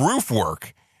roof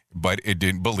work, but it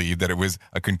didn't believe that it was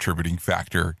a contributing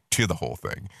factor to the whole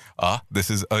thing. This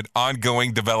is an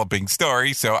ongoing developing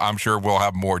story, so I'm sure we'll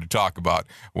have more to talk about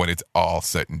when it's all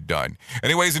said and done.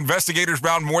 Anyways, investigators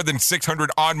found more than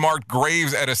 600 unmarked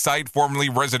graves at a site formerly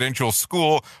residential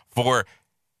school for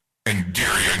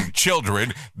endearing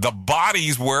children. The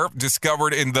bodies were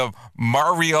discovered in the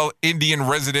Mariel Indian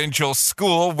Residential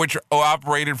School, which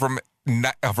operated from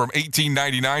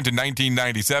 1899 to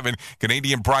 1997.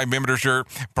 Canadian Prime Minister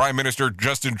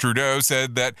Justin Trudeau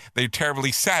said that they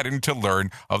terribly saddened to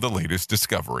learn of the latest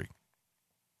discovery.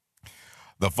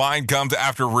 The find comes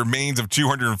after remains of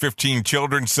 215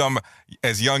 children, some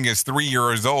as young as 3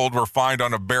 years old, were found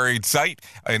on a buried site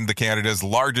in Canada's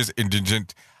largest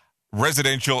indigent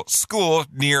residential school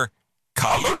near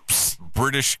Kamloops,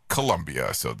 British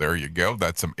Columbia. So there you go.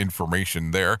 That's some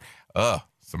information there.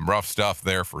 Some rough stuff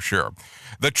there for sure.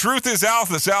 The truth is out.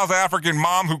 The South African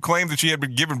mom who claimed that she had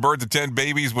been given birth to 10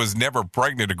 babies was never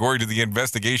pregnant, according to the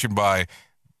investigation by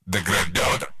the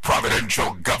Grenada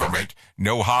provincial government.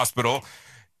 No hospital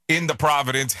in the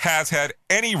province has had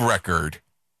any record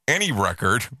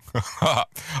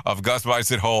of Gus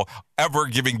Sithole ever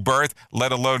giving birth,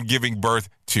 let alone giving birth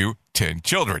to 10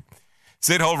 children.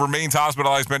 Sithole remains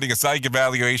hospitalized pending a psych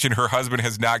evaluation. Her husband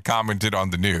has not commented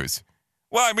on the news.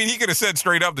 Well, I mean, he could have said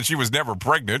straight up that she was never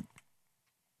pregnant.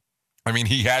 I mean,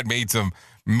 he had made some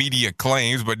media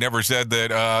claims, but never said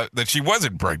that that she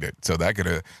wasn't pregnant. So that could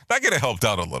have helped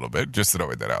out a little bit, just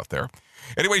throwing that out there.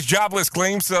 Anyways, jobless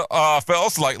claims fell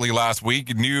slightly last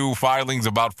week. New filings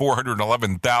about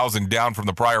 411,000, down from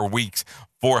the prior week's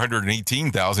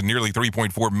 418,000. Nearly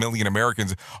 3.4 million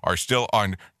Americans are still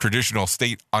on traditional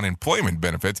state unemployment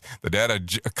benefits. The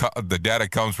data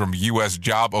comes from U.S.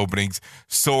 job openings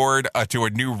soared to a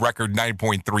new record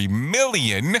 9.3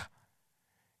 million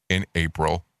in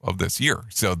April of this year.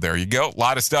 So there you go. A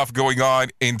lot of stuff going on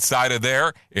inside of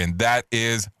there, and that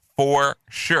is for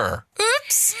sure.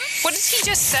 Oops. What did he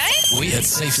just say? We at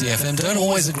Safety FM don't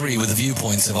always agree with the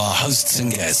viewpoints of our hosts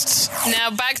and guests.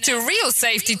 Now back to real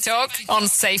safety talk on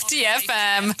Safety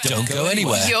FM. Don't go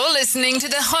anywhere. You're listening to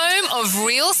the home of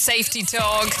real safety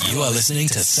talk. You are listening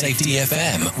to Safety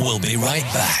FM. We'll be right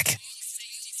back.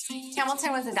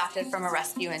 Hamilton was adopted from a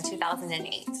rescue in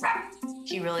 2008.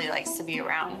 He really likes to be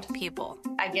around people.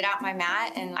 I get out my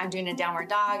mat and I'm doing a downward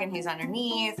dog and he's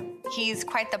underneath. He's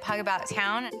quite the pug about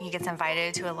town. He gets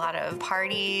invited to a lot of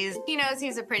parties. He knows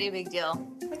he's a pretty big deal.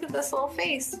 Look at this little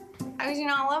face. How could you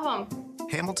not love him?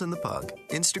 Hamilton the Pug,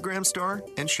 Instagram star,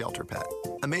 and shelter pet.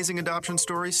 Amazing adoption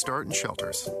stories start in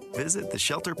shelters. Visit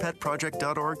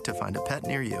theshelterpetproject.org to find a pet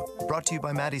near you. Brought to you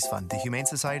by Maddie's Fund, the Humane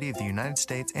Society of the United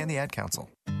States, and the Ad Council.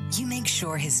 You make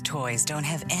sure his toys don't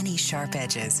have any sharp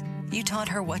edges. You taught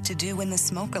her what to do when the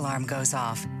smoke alarm goes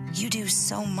off. You do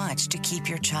so much to keep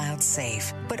your child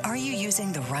safe. But are you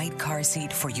using the right car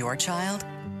seat for your child?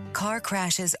 Car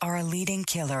crashes are a leading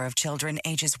killer of children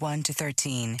ages 1 to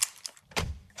 13.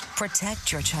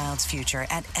 Protect your child's future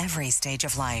at every stage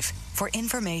of life. For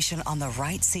information on the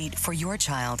right seat for your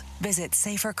child, visit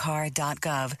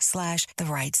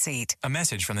safercar.gov/the-right-seat. A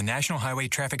message from the National Highway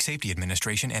Traffic Safety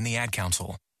Administration and the Ad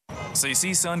Council. So you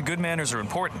see, son, good manners are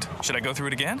important. Should I go through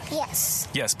it again? Yes.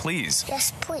 Yes, please.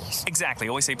 Yes, please. Exactly.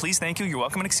 Always say please, thank you, you're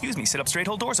welcome, and excuse me. Sit up straight,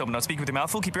 hold doors open, don't speak with your mouth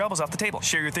full, keep your elbows off the table.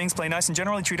 Share your things, play nice, and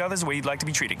generally treat others the way you'd like to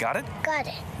be treated. Got it? Got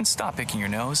it. And stop picking your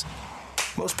nose.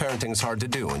 Most parenting is hard to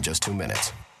do in just 2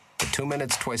 minutes. But 2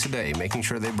 minutes twice a day making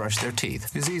sure they brush their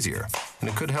teeth is easier, and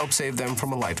it could help save them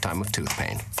from a lifetime of tooth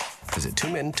pain. Visit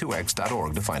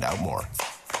 2min2x.org to find out more.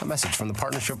 A message from the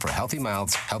Partnership for Healthy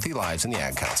Mouths, Healthy Lives, and the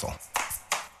Ad Council.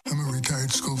 I'm a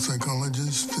retired school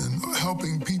psychologist, and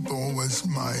helping people was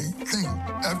my thing.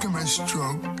 After my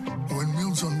stroke, when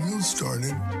Meals on Wheels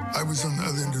started, I was on the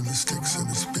other end of the stick, so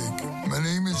to speak. My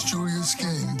name is Julius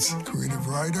Gaines, creative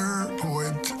writer,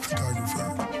 poet,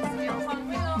 photographer.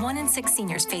 1 in 6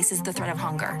 seniors faces the threat of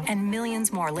hunger, and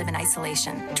millions more live in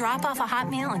isolation. Drop off a hot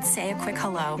meal and say a quick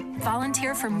hello.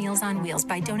 Volunteer for Meals on Wheels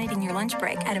by donating your lunch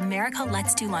break at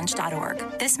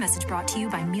americaletsdolunch.org. This message brought to you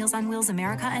by Meals on Wheels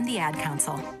America and the Ad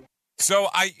Council. So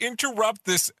I interrupt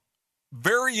this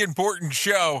very important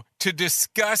show to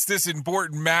discuss this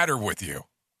important matter with you.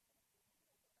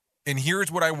 And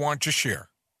here's what I want to share.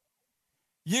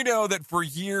 You know that for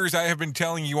years I have been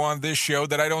telling you on this show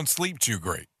that I don't sleep too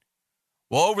great.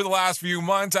 Well, over the last few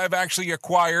months, I've actually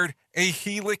acquired a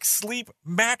Helix Sleep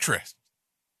mattress.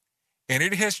 And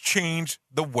it has changed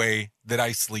the way that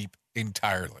I sleep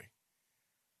entirely.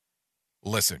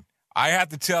 Listen, I have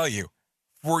to tell you,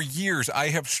 for years I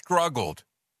have struggled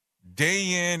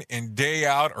day in and day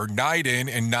out, or night in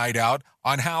and night out,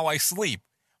 on how I sleep.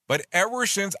 But ever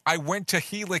since I went to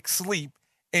Helix Sleep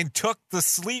and took the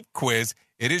sleep quiz,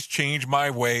 it has changed my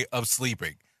way of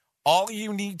sleeping. All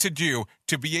you need to do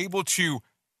to be able to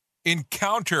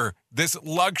encounter this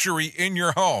luxury in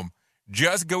your home,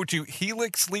 just go to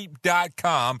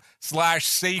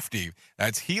helixsleep.com/safety.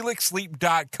 That's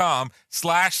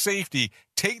helixsleep.com/safety.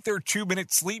 Take their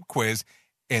 2-minute sleep quiz,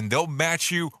 and they'll match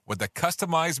you with a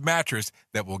customized mattress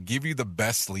that will give you the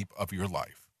best sleep of your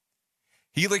life.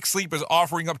 Helix Sleep is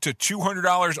offering up to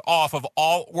 $200 off of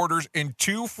all orders and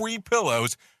 2 free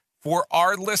pillows for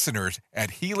our listeners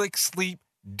at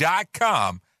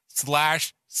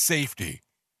helixsleep.com/safety.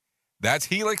 That's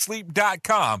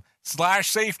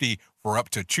helixsleep.com/safety for up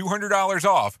to $200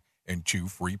 off and 2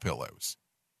 free pillows.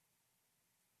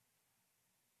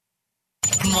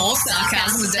 More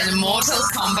sarcasm than Mortal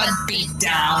Kombat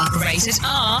beatdown. Rated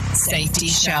R Safety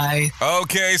Show.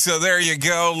 Okay, so there you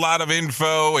go. A lot of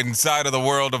info inside of the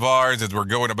world of ours as we're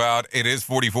going about. It is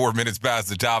 44 minutes past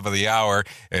the top of the hour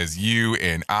as you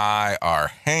and I are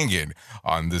hanging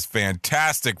on this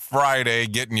fantastic Friday,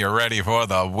 getting you ready for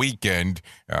the weekend.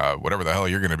 Whatever the hell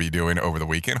you're going to be doing over the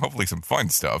weekend. Hopefully some fun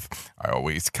stuff. I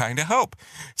always kind of hope.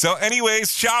 So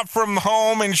anyways, shop from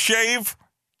home and shave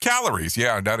calories.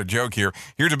 Yeah, not a joke here.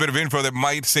 Here's a bit of info that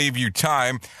might save you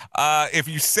time. If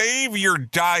you save your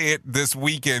diet this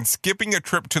weekend, skipping a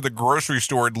trip to the grocery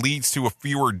store leads to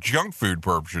fewer junk food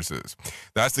purchases.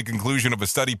 That's the conclusion of a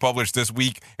study published this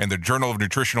week in the Journal of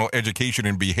Nutritional Education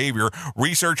and Behavior.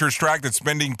 Researchers tracked that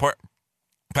spending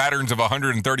patterns of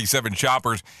 137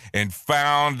 shoppers and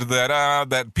found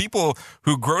that people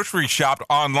who grocery shopped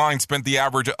online spent the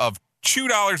average of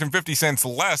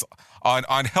 $2.50 less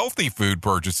on healthy food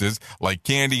purchases like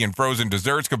candy and frozen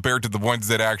desserts compared to the ones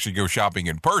that actually go shopping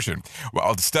in person.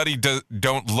 While the study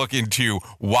don't look into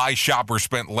why shoppers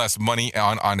spent less money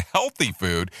on healthy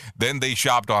food than they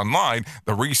shopped online,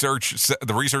 the researcher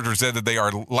said that they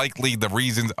are likely the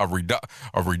reasons of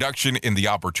reduction in the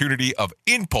opportunity of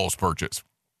impulse purchase.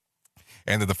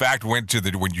 And that the fact went to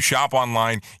that when you shop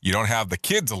online, you don't have the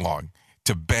kids along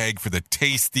to beg for the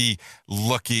tasty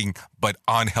looking but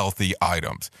unhealthy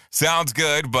items. Sounds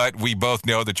good, but we both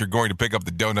know that you're going to pick up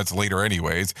the donuts later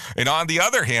anyways. And on the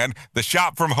other hand, the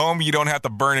shop from home, you don't have to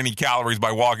burn any calories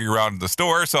by walking around the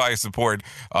store. So I support,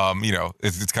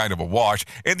 it's kind of a wash.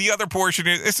 And the other portion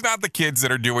is it's not the kids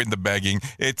that are doing the begging.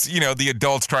 It's, the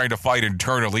adults trying to fight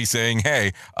internally saying,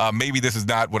 hey, maybe this is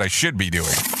not what I should be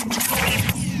doing.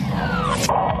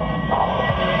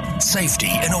 Safety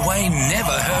in a way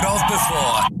never heard of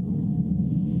before.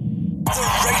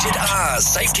 The Rated R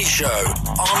Safety Show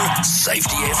on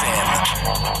Safety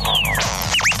FM.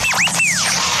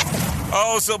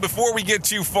 Oh, so before we get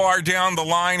too far down the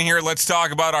line here, let's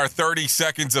talk about our 30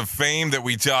 seconds of fame that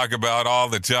we talk about all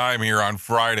the time here on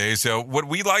Friday. So what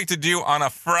we like to do on a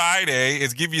Friday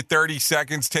is give you 30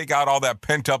 seconds, take out all that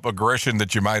pent-up aggression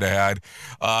that you might have had,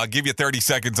 give you 30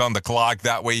 seconds on the clock.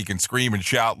 That way you can scream and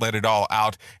shout, let it all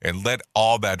out, and let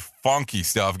all that funky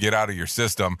stuff get out of your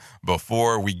system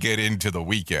before we get into the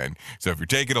weekend. So if you're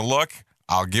taking a look,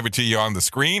 I'll give it to you on the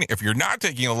screen. If you're not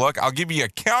taking a look, I'll give you a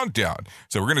countdown.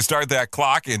 So we're going to start that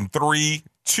clock in 3,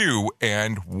 2,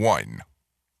 and 1.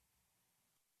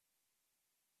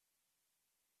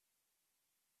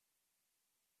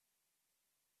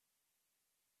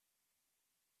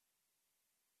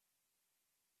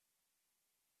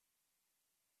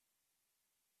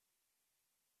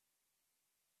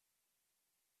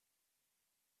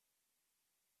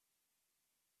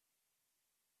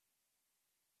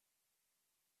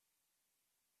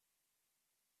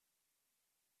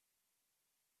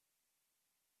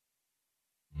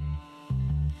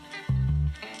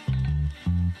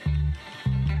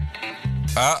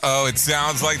 Uh-oh, it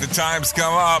sounds like the time's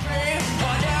come up.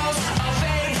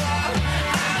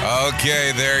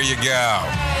 Okay, there you go.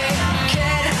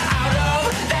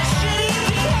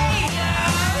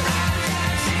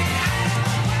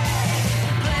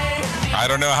 I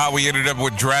don't know how we ended up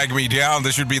with Drag Me Down.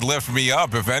 This should be Lift Me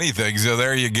Up, if anything. So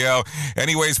there you go.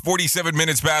 Anyways, 47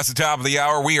 minutes past the top of the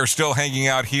hour. We are still hanging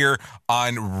out here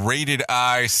on Rated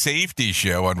I Safety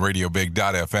Show on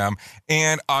RadioBig.fm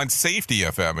and on Safety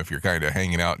FM if you're kind of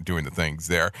hanging out and doing the things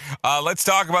there. Let's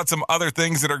talk about some other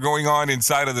things that are going on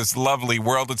inside of this lovely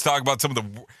world. Let's talk about some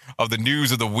of the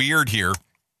news of the weird here.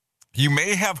 You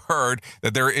may have heard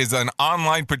that there is an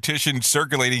online petition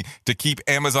circulating to keep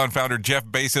Amazon founder Jeff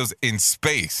Bezos in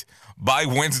space. By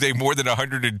Wednesday, more than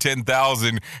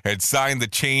 110,000 had signed the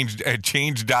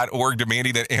change.org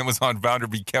demanding that Amazon founder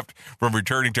be kept from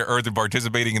returning to Earth and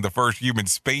participating in the first human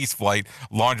space flight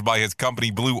launched by his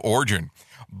company Blue Origin.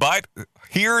 But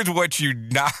here's what you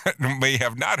may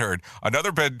have not heard.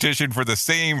 Another petition for the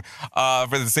same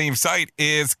site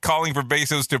is calling for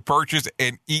Bezos to purchase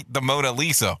and eat the Mona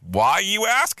Lisa. Why, you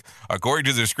ask? According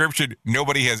to the description,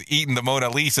 nobody has eaten the Mona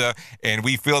Lisa, and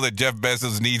we feel that Jeff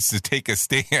Bezos needs to take a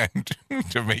stand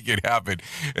to make it happen.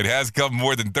 It has come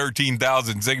more than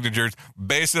 13,000 signatures.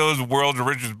 Bezos, world's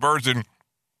richest person,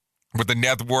 with a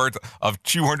net worth of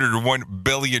 $201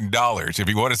 billion. If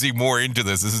you want to see more into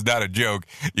this is not a joke,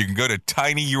 you can go to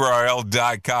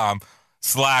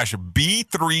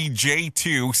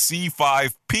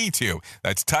tinyurl.com/B3J2C5P2.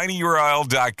 That's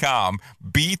tinyurl.com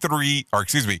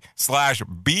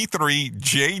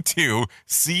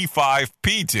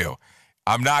 /B3J2C5P2.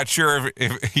 I'm not sure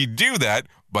if he'd do that,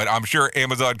 but I'm sure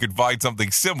Amazon could find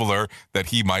something similar that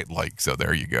he might like. So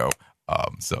there you go.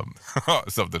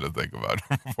 Something to think about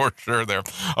for sure there.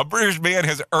 A British man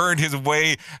has earned his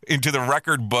way into the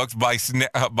record books by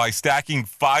stacking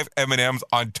 5 M&Ms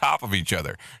on top of each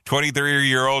other.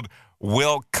 23-year-old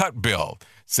Will Cutbill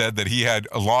said that he had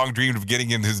a long dream of getting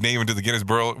his name into the Guinness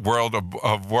World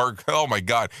of Work. Oh my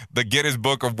God, the Guinness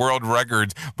Book of World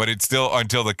Records, but it's still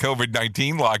until the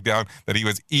COVID-19 lockdown that he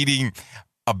was eating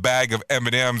a bag of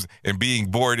M&Ms and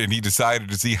being bored, and he decided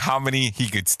to see how many he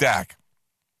could stack.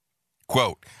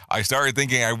 Quote, I started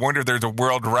thinking, I wonder if there's a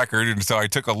world record, and so I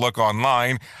took a look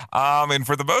online, and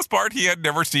for the most part, he had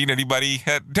never seen anybody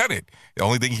had done it. The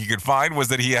only thing he could find was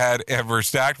that he had ever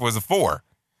stacked was a 4.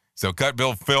 So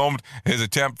Cutbill filmed his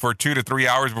attempt for 2 to 3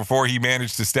 hours before he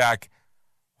managed to stack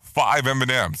 5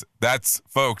 M&Ms. That's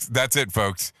it,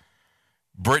 folks.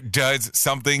 Brit does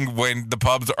something when the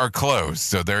pubs are closed.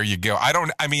 So there you go.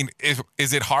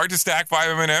 Is it hard to stack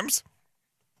 5 M&Ms?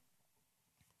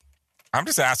 I'm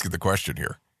just asking the question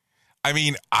here. I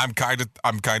mean, I'm kind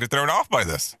of thrown off by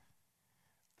this.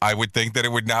 I would think that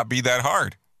it would not be that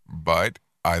hard, but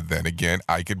then again,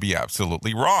 I could be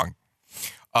absolutely wrong.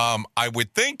 I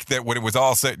would think that when it was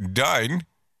all said and done,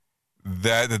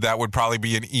 that would probably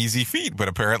be an easy feat, but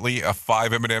apparently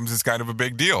 5 M&Ms is kind of a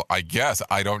big deal. I guess.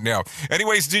 I don't know.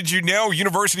 Anyways, did you know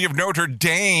University of Notre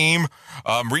Dame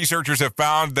researchers have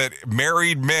found that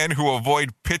married men who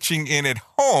avoid pitching in at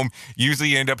home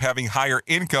usually end up having higher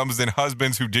incomes than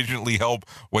husbands who diligently help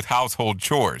with household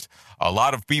chores. A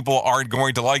lot of people aren't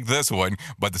going to like this one,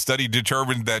 but the study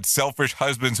determined that selfish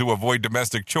husbands who avoid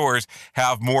domestic chores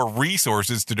have more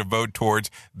resources to devote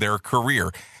towards their career.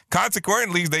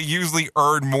 Consequently, they usually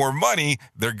earn more money.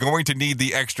 They're going to need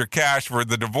the extra cash for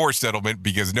the divorce settlement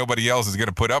because nobody else is going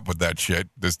to put up with that shit.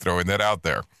 Just throwing that out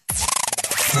there.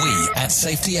 We at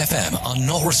Safety FM are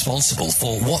not responsible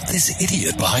for what this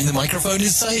idiot behind the microphone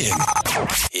is saying.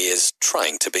 He is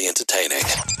trying to be entertaining.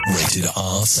 Rated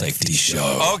R Safety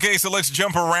Show. Okay, so let's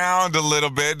jump around a little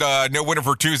bit. No winner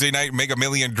for Tuesday night Mega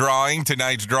Million drawing.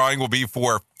 Tonight's drawing will be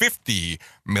for $50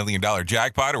 million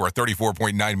jackpot or a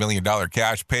 $34.9 million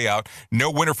cash payout.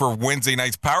 No winner for Wednesday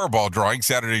night's Powerball drawing.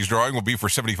 Saturday's drawing will be for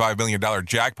 $75 million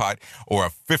jackpot or a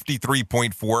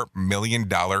 $53.4 million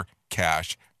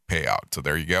cash payout. So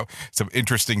there you go. Some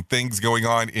interesting things going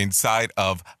on inside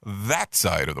of that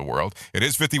side of the world. It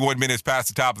is 51 minutes past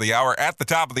the top of the hour. At the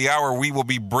top of the hour, we will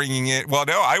be bringing it. Well,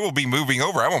 no, I will be moving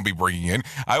over. I won't be bringing in.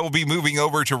 I will be moving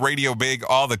over to Radio Big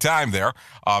all the time there.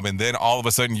 And then all of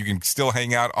a sudden, you can still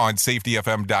hang out on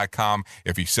safetyfm.com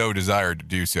if you so desire to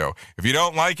do so. If you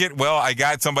don't like it, well, I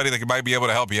got somebody that might be able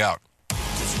to help you out.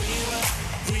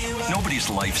 Nobody's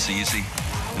life's easy.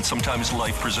 And sometimes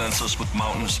life presents us with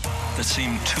mountains that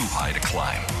seem too high to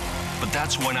climb. But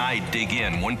that's when I dig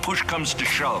in. When push comes to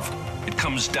shove, it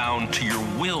comes down to your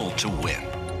will to win.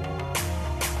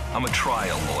 I'm a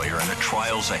trial lawyer, and a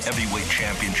trial's a heavyweight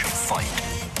championship fight.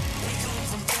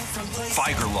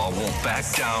 Feiger Law won't back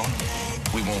down,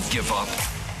 we won't give up,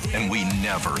 and we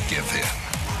never give in.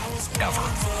 Ever.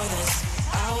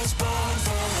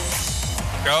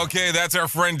 Okay, that's our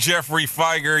friend Jeffrey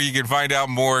Feiger. You can find out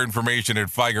more information at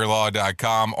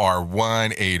feigerlaw.com or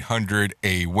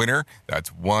 1-800-A-WINNER.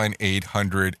 That's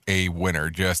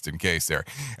 1-800-A-WINNER, just in case there.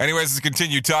 Anyways, let's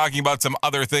continue talking about some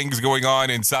other things going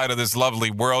on inside of this lovely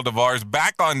world of ours.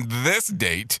 Back on this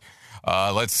date,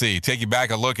 let's see, take you back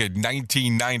a look at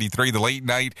 1993. The Late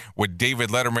Night with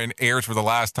David Letterman airs for the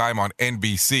last time on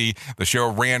NBC. The show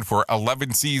ran for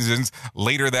 11 seasons.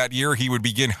 Later that year, he would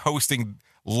begin hosting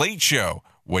Late Show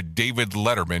with David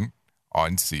Letterman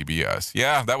on CBS.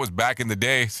 Yeah, that was back in the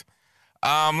days.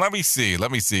 Let me see.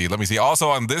 Also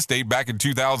on this date, back in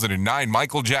 2009,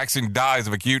 Michael Jackson dies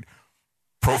of acute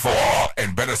propofol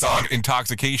and Benadryl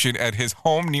intoxication at his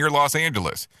home near Los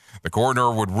Angeles. The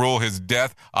coroner would rule his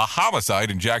death a homicide,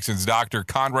 and Jackson's doctor,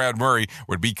 Conrad Murray,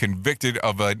 would be convicted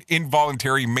of an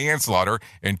involuntary manslaughter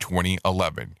in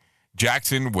 2011.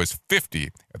 Jackson was 50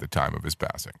 at the time of his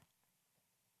passing.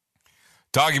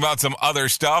 Talking about some other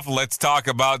stuff, let's talk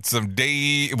about some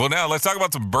let's talk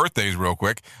about some birthdays real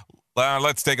quick.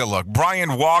 Let's take a look.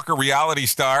 Brian Walker, reality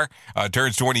star,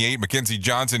 turns 28. Mackenzie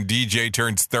Johnson, DJ,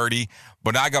 turns 30.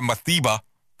 Bonaga Mathiba,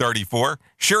 34.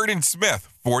 Sheridan Smith,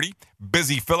 40.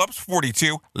 Busy Phillips,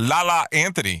 42. Lala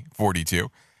Anthony, 42.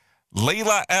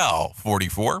 Layla L,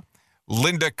 44.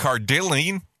 Linda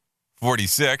Cardilline,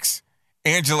 46.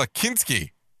 Angela Kinsky,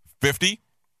 50.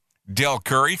 Dale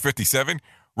Curry, 57.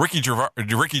 Ricky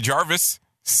Jarvis,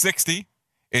 60,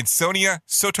 and Sonia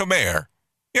Sotomayor.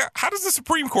 Yeah, how does the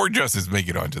Supreme Court justice make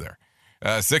it onto there?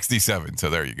 67, so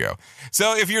there you go.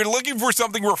 So if you're looking for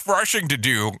something refreshing to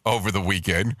do over the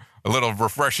weekend, a little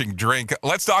refreshing drink,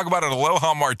 let's talk about an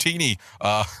Aloha Martini,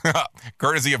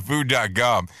 courtesy of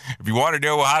food.com. If you want to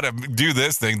know how to do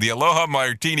this thing, the Aloha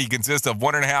Martini consists of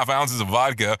 1.5 ounces of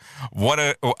vodka,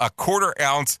 a quarter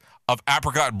ounce of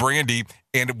apricot brandy,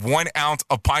 and 1 ounce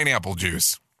of pineapple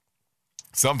juice.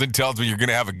 Something tells me you're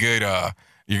gonna have a good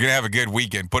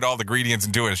weekend. Put all the ingredients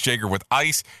into a shaker with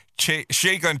ice,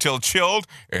 shake until chilled,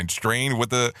 and strain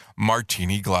with a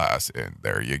martini glass. And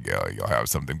there you go. You'll have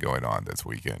something going on this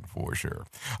weekend for sure.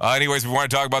 Anyways, we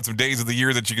want to talk about some days of the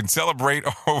year that you can celebrate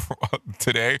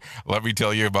today. Let me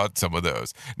tell you about some of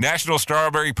those. National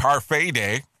Strawberry Parfait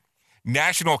Day,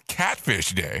 National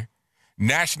Catfish Day,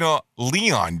 National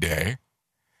Leon Day,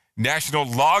 National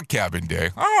Log Cabin Day.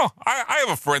 Oh, I have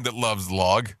a friend that loves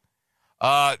log.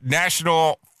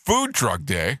 National Food Truck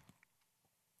Day,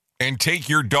 and Take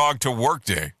Your Dog to Work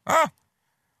Day.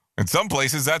 In some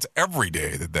places, that's every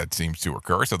day that seems to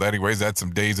occur. So anyways, that's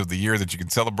some days of the year that you can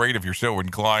celebrate if you're so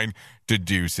inclined to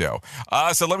do so.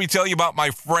 So let me tell you about my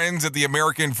friends at the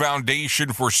American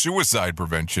Foundation for Suicide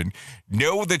Prevention.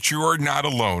 Know that you are not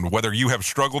alone. Whether you have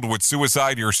struggled with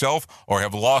suicide yourself or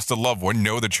have lost a loved one,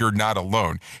 know that you're not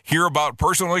alone. Hear about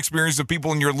personal experiences of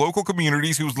people in your local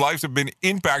communities whose lives have been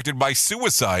impacted by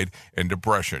suicide and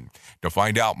depression. To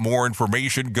find out more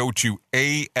information, go to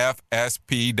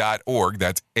afsp.org.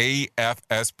 That's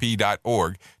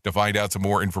afsp.org to find out some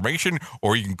more information,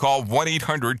 or you can call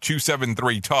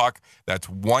 1-800-273-TALK. That's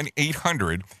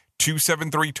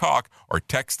 1-800-273-TALK, or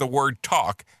text the word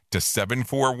TALK to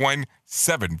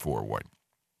 741-741.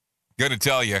 Gonna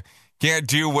tell you, can't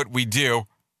do what we do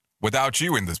without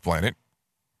you in this planet.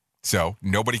 So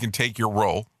nobody can take your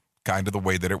role, kind of the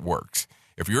way that it works.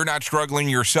 If you're not struggling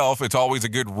yourself, it's always a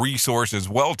good resource as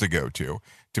well to go to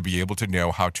be able to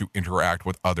know how to interact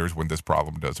with others when this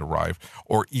problem does arrive,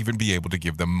 or even be able to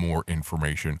give them more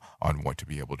information on what to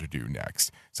be able to do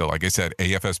next. So like I said,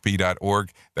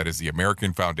 afsp.org, that is the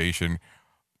American Foundation,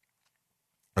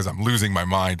 as I'm losing my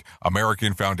mind,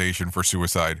 American Foundation for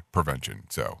Suicide Prevention.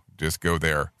 So just go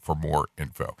there for more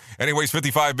info. Anyways,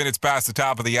 55 minutes past the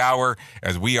top of the hour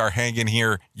as we are hanging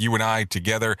here, you and I,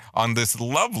 together on this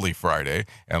lovely Friday.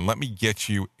 And let me get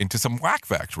you into some whack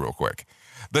facts real quick.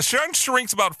 The sun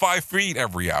shrinks about 5 feet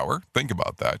every hour. Think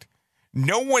about that.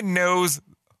 No one knows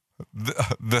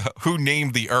who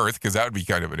named the earth, because that would be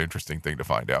kind of an interesting thing to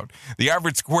find out. The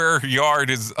average square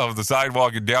yard of the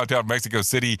sidewalk in downtown Mexico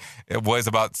City, it was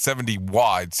about 70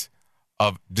 wads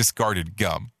of discarded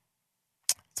gum.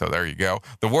 So there you go.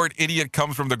 The word idiot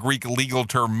comes from the Greek legal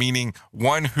term meaning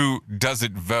one who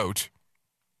doesn't vote.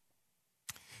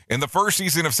 In the first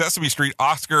season of Sesame Street,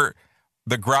 Oscar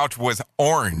the Grouch was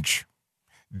orange.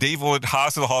 David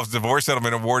Hasselhoff's divorce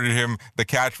settlement awarded him the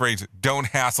catchphrase, "Don't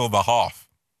hassle the Hoff."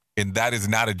 And that is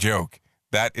not a joke.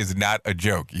 That is not a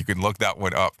joke. You can look that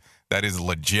one up. That is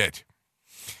legit.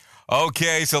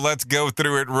 Okay, so let's go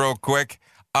through it real quick.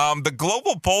 The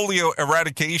Global Polio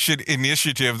Eradication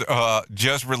Initiative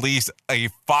just released a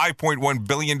 $5.1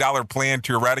 billion plan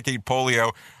to eradicate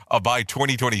polio by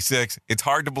 2026. It's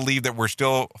hard to believe that we're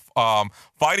still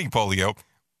fighting polio.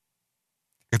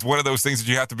 It's one of those things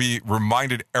that you have to be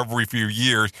reminded every few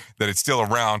years that it's still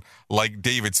around, like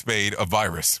David Spade, a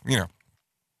virus,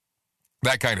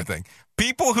 that kind of thing.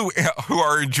 People who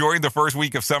are enjoying the first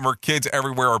week of summer, kids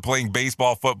everywhere are playing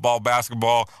baseball, football,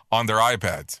 basketball on their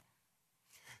iPads.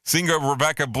 Singer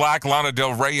Rebecca Black, Lana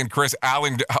Del Rey, and Chris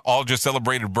Allen all just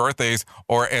celebrated birthdays,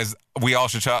 or as we all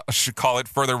should call it,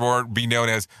 furthermore be known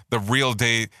as the real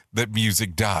day that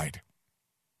music died.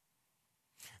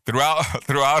 Throughout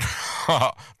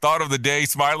thought of the day,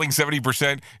 smiling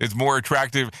 70% is more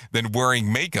attractive than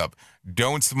wearing makeup.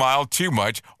 Don't smile too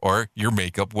much or your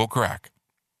makeup will crack.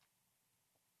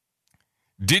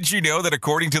 Did you know that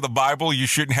according to the Bible, you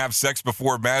shouldn't have sex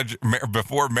before marriage,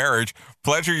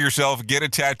 pleasure yourself, get a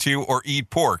tattoo, or eat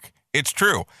pork? It's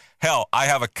true. Hell, I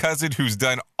have a cousin who's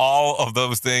done all of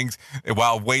those things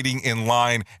while waiting in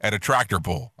line at a tractor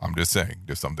pull. I'm just saying,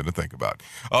 just something to think about.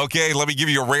 Okay, let me give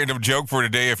you a random joke for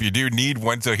today if you do need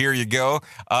one, so here you go.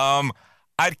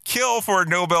 I'd kill for a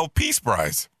Nobel Peace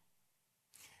Prize.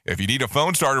 If you need a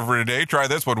phone starter for today, try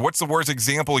this one. What's the worst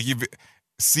example you've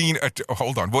seen?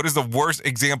 What is the worst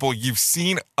example you've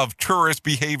seen of tourists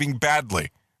behaving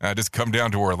badly? Just come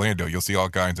down to Orlando. You'll see all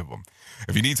kinds of them.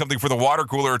 If you need something for the water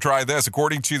cooler, try this.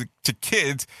 According to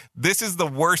kids, this is the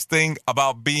worst thing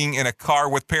about being in a car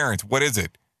with parents. What is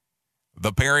it?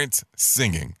 The parents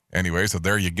singing. Anyway, so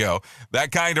there you go.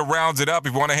 That kind of rounds it up.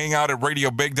 If you want to hang out at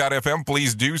radiobig.fm,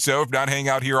 please do so. If not, hang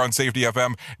out here on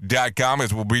safetyfm.com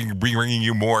as we'll be bringing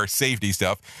you more safety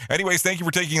stuff. Anyways, thank you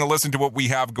for taking a listen to what we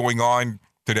have going on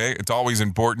today. It's always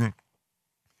important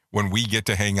when we get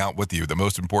to hang out with you, the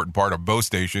most important part of both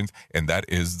stations, and that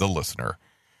is the listener.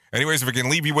 Anyways, if I can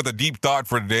leave you with a deep thought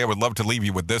for today, I would love to leave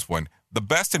you with this one. The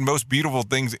best and most beautiful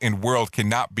things in the world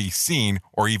cannot be seen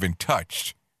or even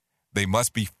touched. They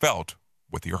must be felt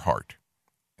with your heart.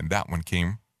 And that one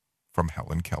came from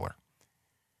Helen Keller.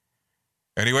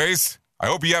 Anyways, I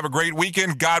hope you have a great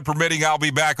weekend. God permitting, I'll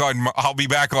be back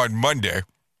on Monday.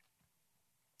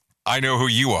 I know who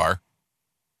you are.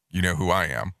 You know who I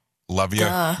am. Love you,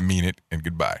 mean it, and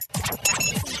goodbye.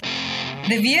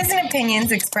 The views and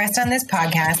opinions expressed on this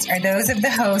podcast are those of the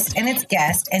host and its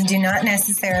guest and do not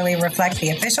necessarily reflect the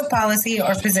official policy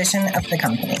or position of the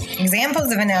company. Examples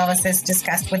of analysis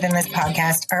discussed within this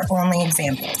podcast are only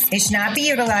examples. They should not be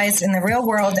utilized in the real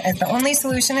world as the only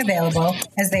solution available,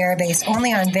 as they are based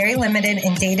only on very limited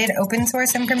and dated open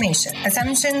source information.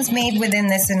 Assumptions made within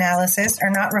this analysis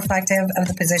are not reflective of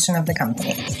the position of the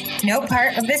company. No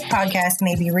part of this podcast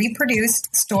may be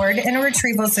reproduced, stored in a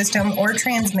retrieval system, or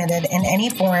transmitted in any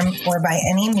form or by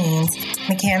any means,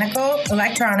 mechanical,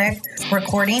 electronic,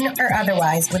 recording, or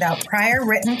otherwise, without prior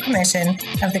written permission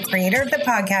of the creator of the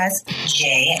podcast,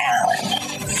 Jay Allen.